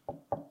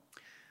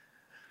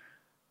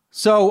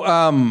 So,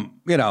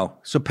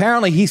 so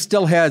apparently he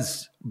still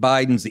has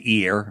Biden's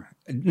ear.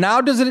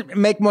 Now, does it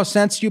make more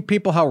sense to you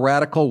people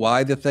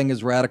why the thing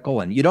is radical?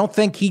 And you don't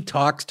think he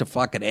talks to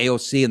fucking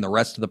AOC and the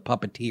rest of the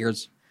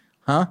puppeteers?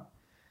 Huh?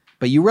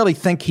 But you really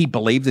think he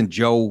believes in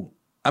Joe?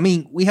 I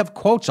mean, we have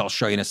quotes I'll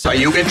show you in a second.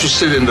 Are you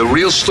interested in the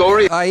real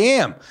story? I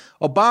am.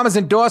 Obama's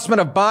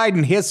endorsement of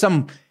Biden. Here's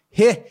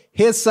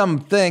some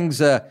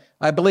things.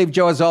 I believe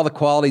Joe has all the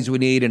qualities we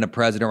need in a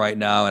president right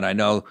now, and I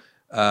know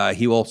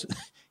he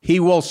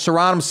will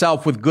surround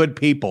himself with good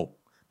people.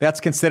 That's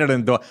considered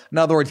in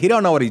other words, he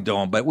don't know what he's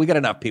doing, but we got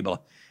enough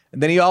people.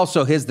 And then he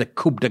also has the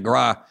coup de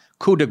grace,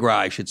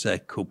 I should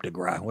say. Coup de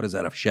grace. What is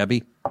that, a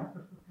Chevy?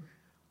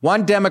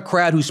 One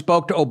Democrat who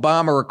spoke to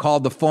Obama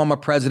recalled the former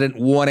president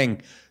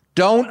warning,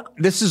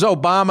 this is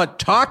Obama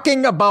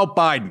talking about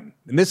Biden.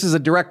 And this is a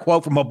direct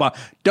quote from Obama.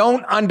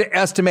 Don't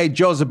underestimate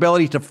Joe's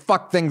ability to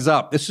fuck things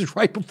up. This is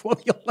right before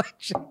the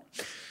election.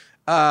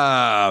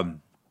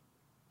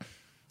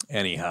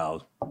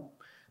 Anyhow,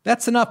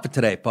 that's enough for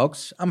today,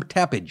 folks. I'm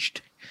tappaged.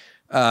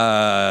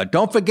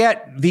 Don't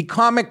forget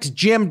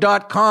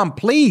thecomicsgym.com.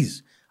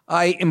 Please,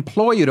 I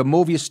implore you to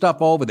move your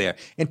stuff over there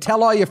and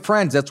tell all your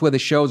friends that's where the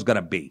show's going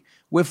to be.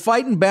 We're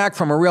fighting back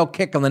from a real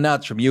kick in the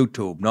nuts from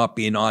YouTube, not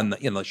being on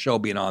the show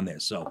being on there.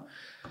 So,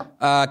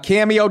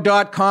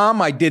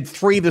 cameo.com. I did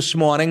 3 this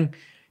morning.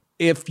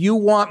 If you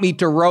want me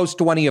to roast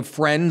one of your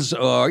friends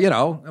or,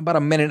 about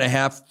a minute and a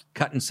half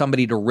cutting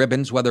somebody to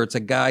ribbons, whether it's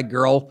a guy,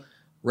 girl,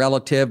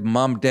 relative,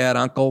 mom, dad,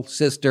 uncle,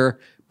 sister,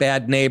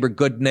 bad neighbor,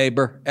 good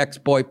neighbor,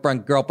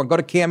 ex-boyfriend, girlfriend, go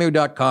to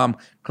cameo.com,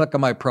 click on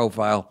my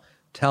profile,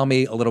 tell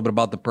me a little bit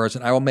about the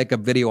person. I will make a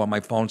video on my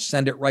phone,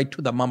 send it right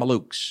to the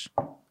Mamalukes.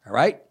 All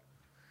right?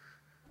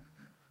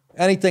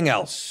 Anything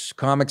else?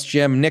 Comics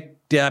Gym,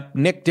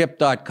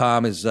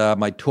 nickdip.com is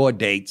my tour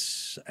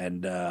dates,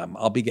 and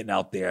I'll be getting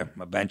out there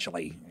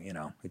eventually.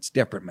 It's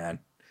different, man.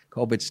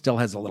 COVID still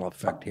has a little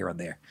effect here and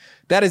there.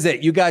 That is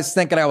it. You guys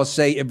thinking I will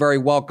say you're very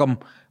welcome.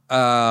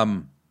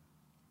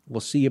 We'll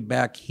see you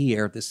back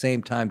here at the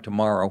same time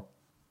tomorrow.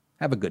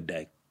 Have a good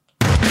day.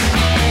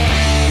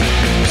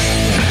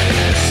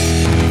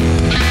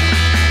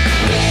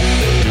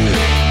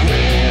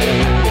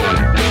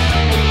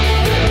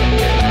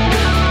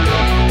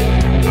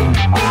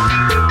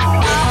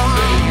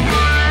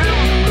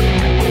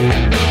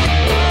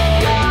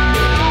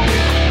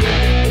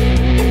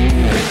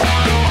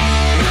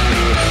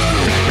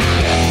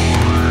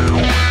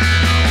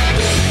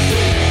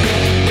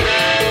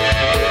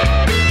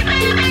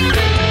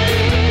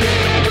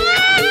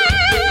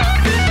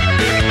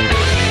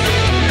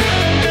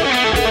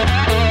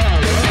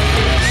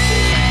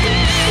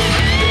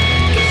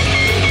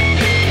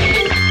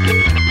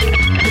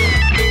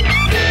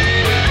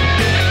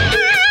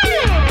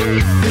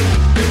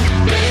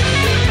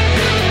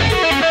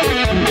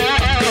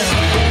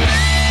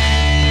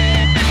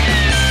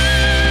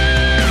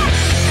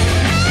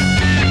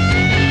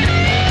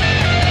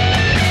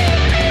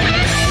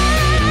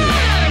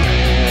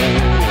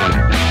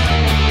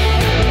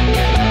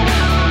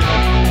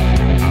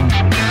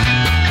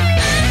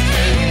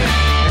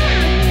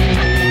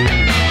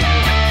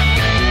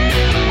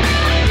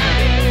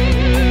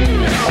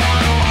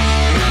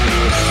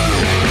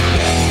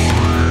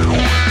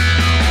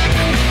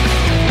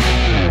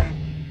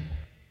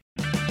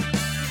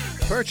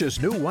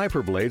 Purchase new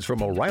wiper blades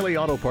from O'Reilly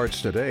Auto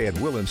Parts today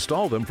and we'll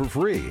install them for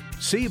free.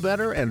 See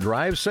better and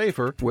drive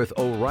safer with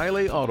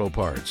O'Reilly Auto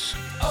Parts.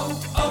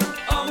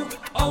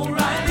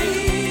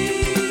 O'Reilly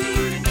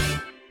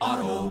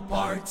Auto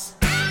Parts.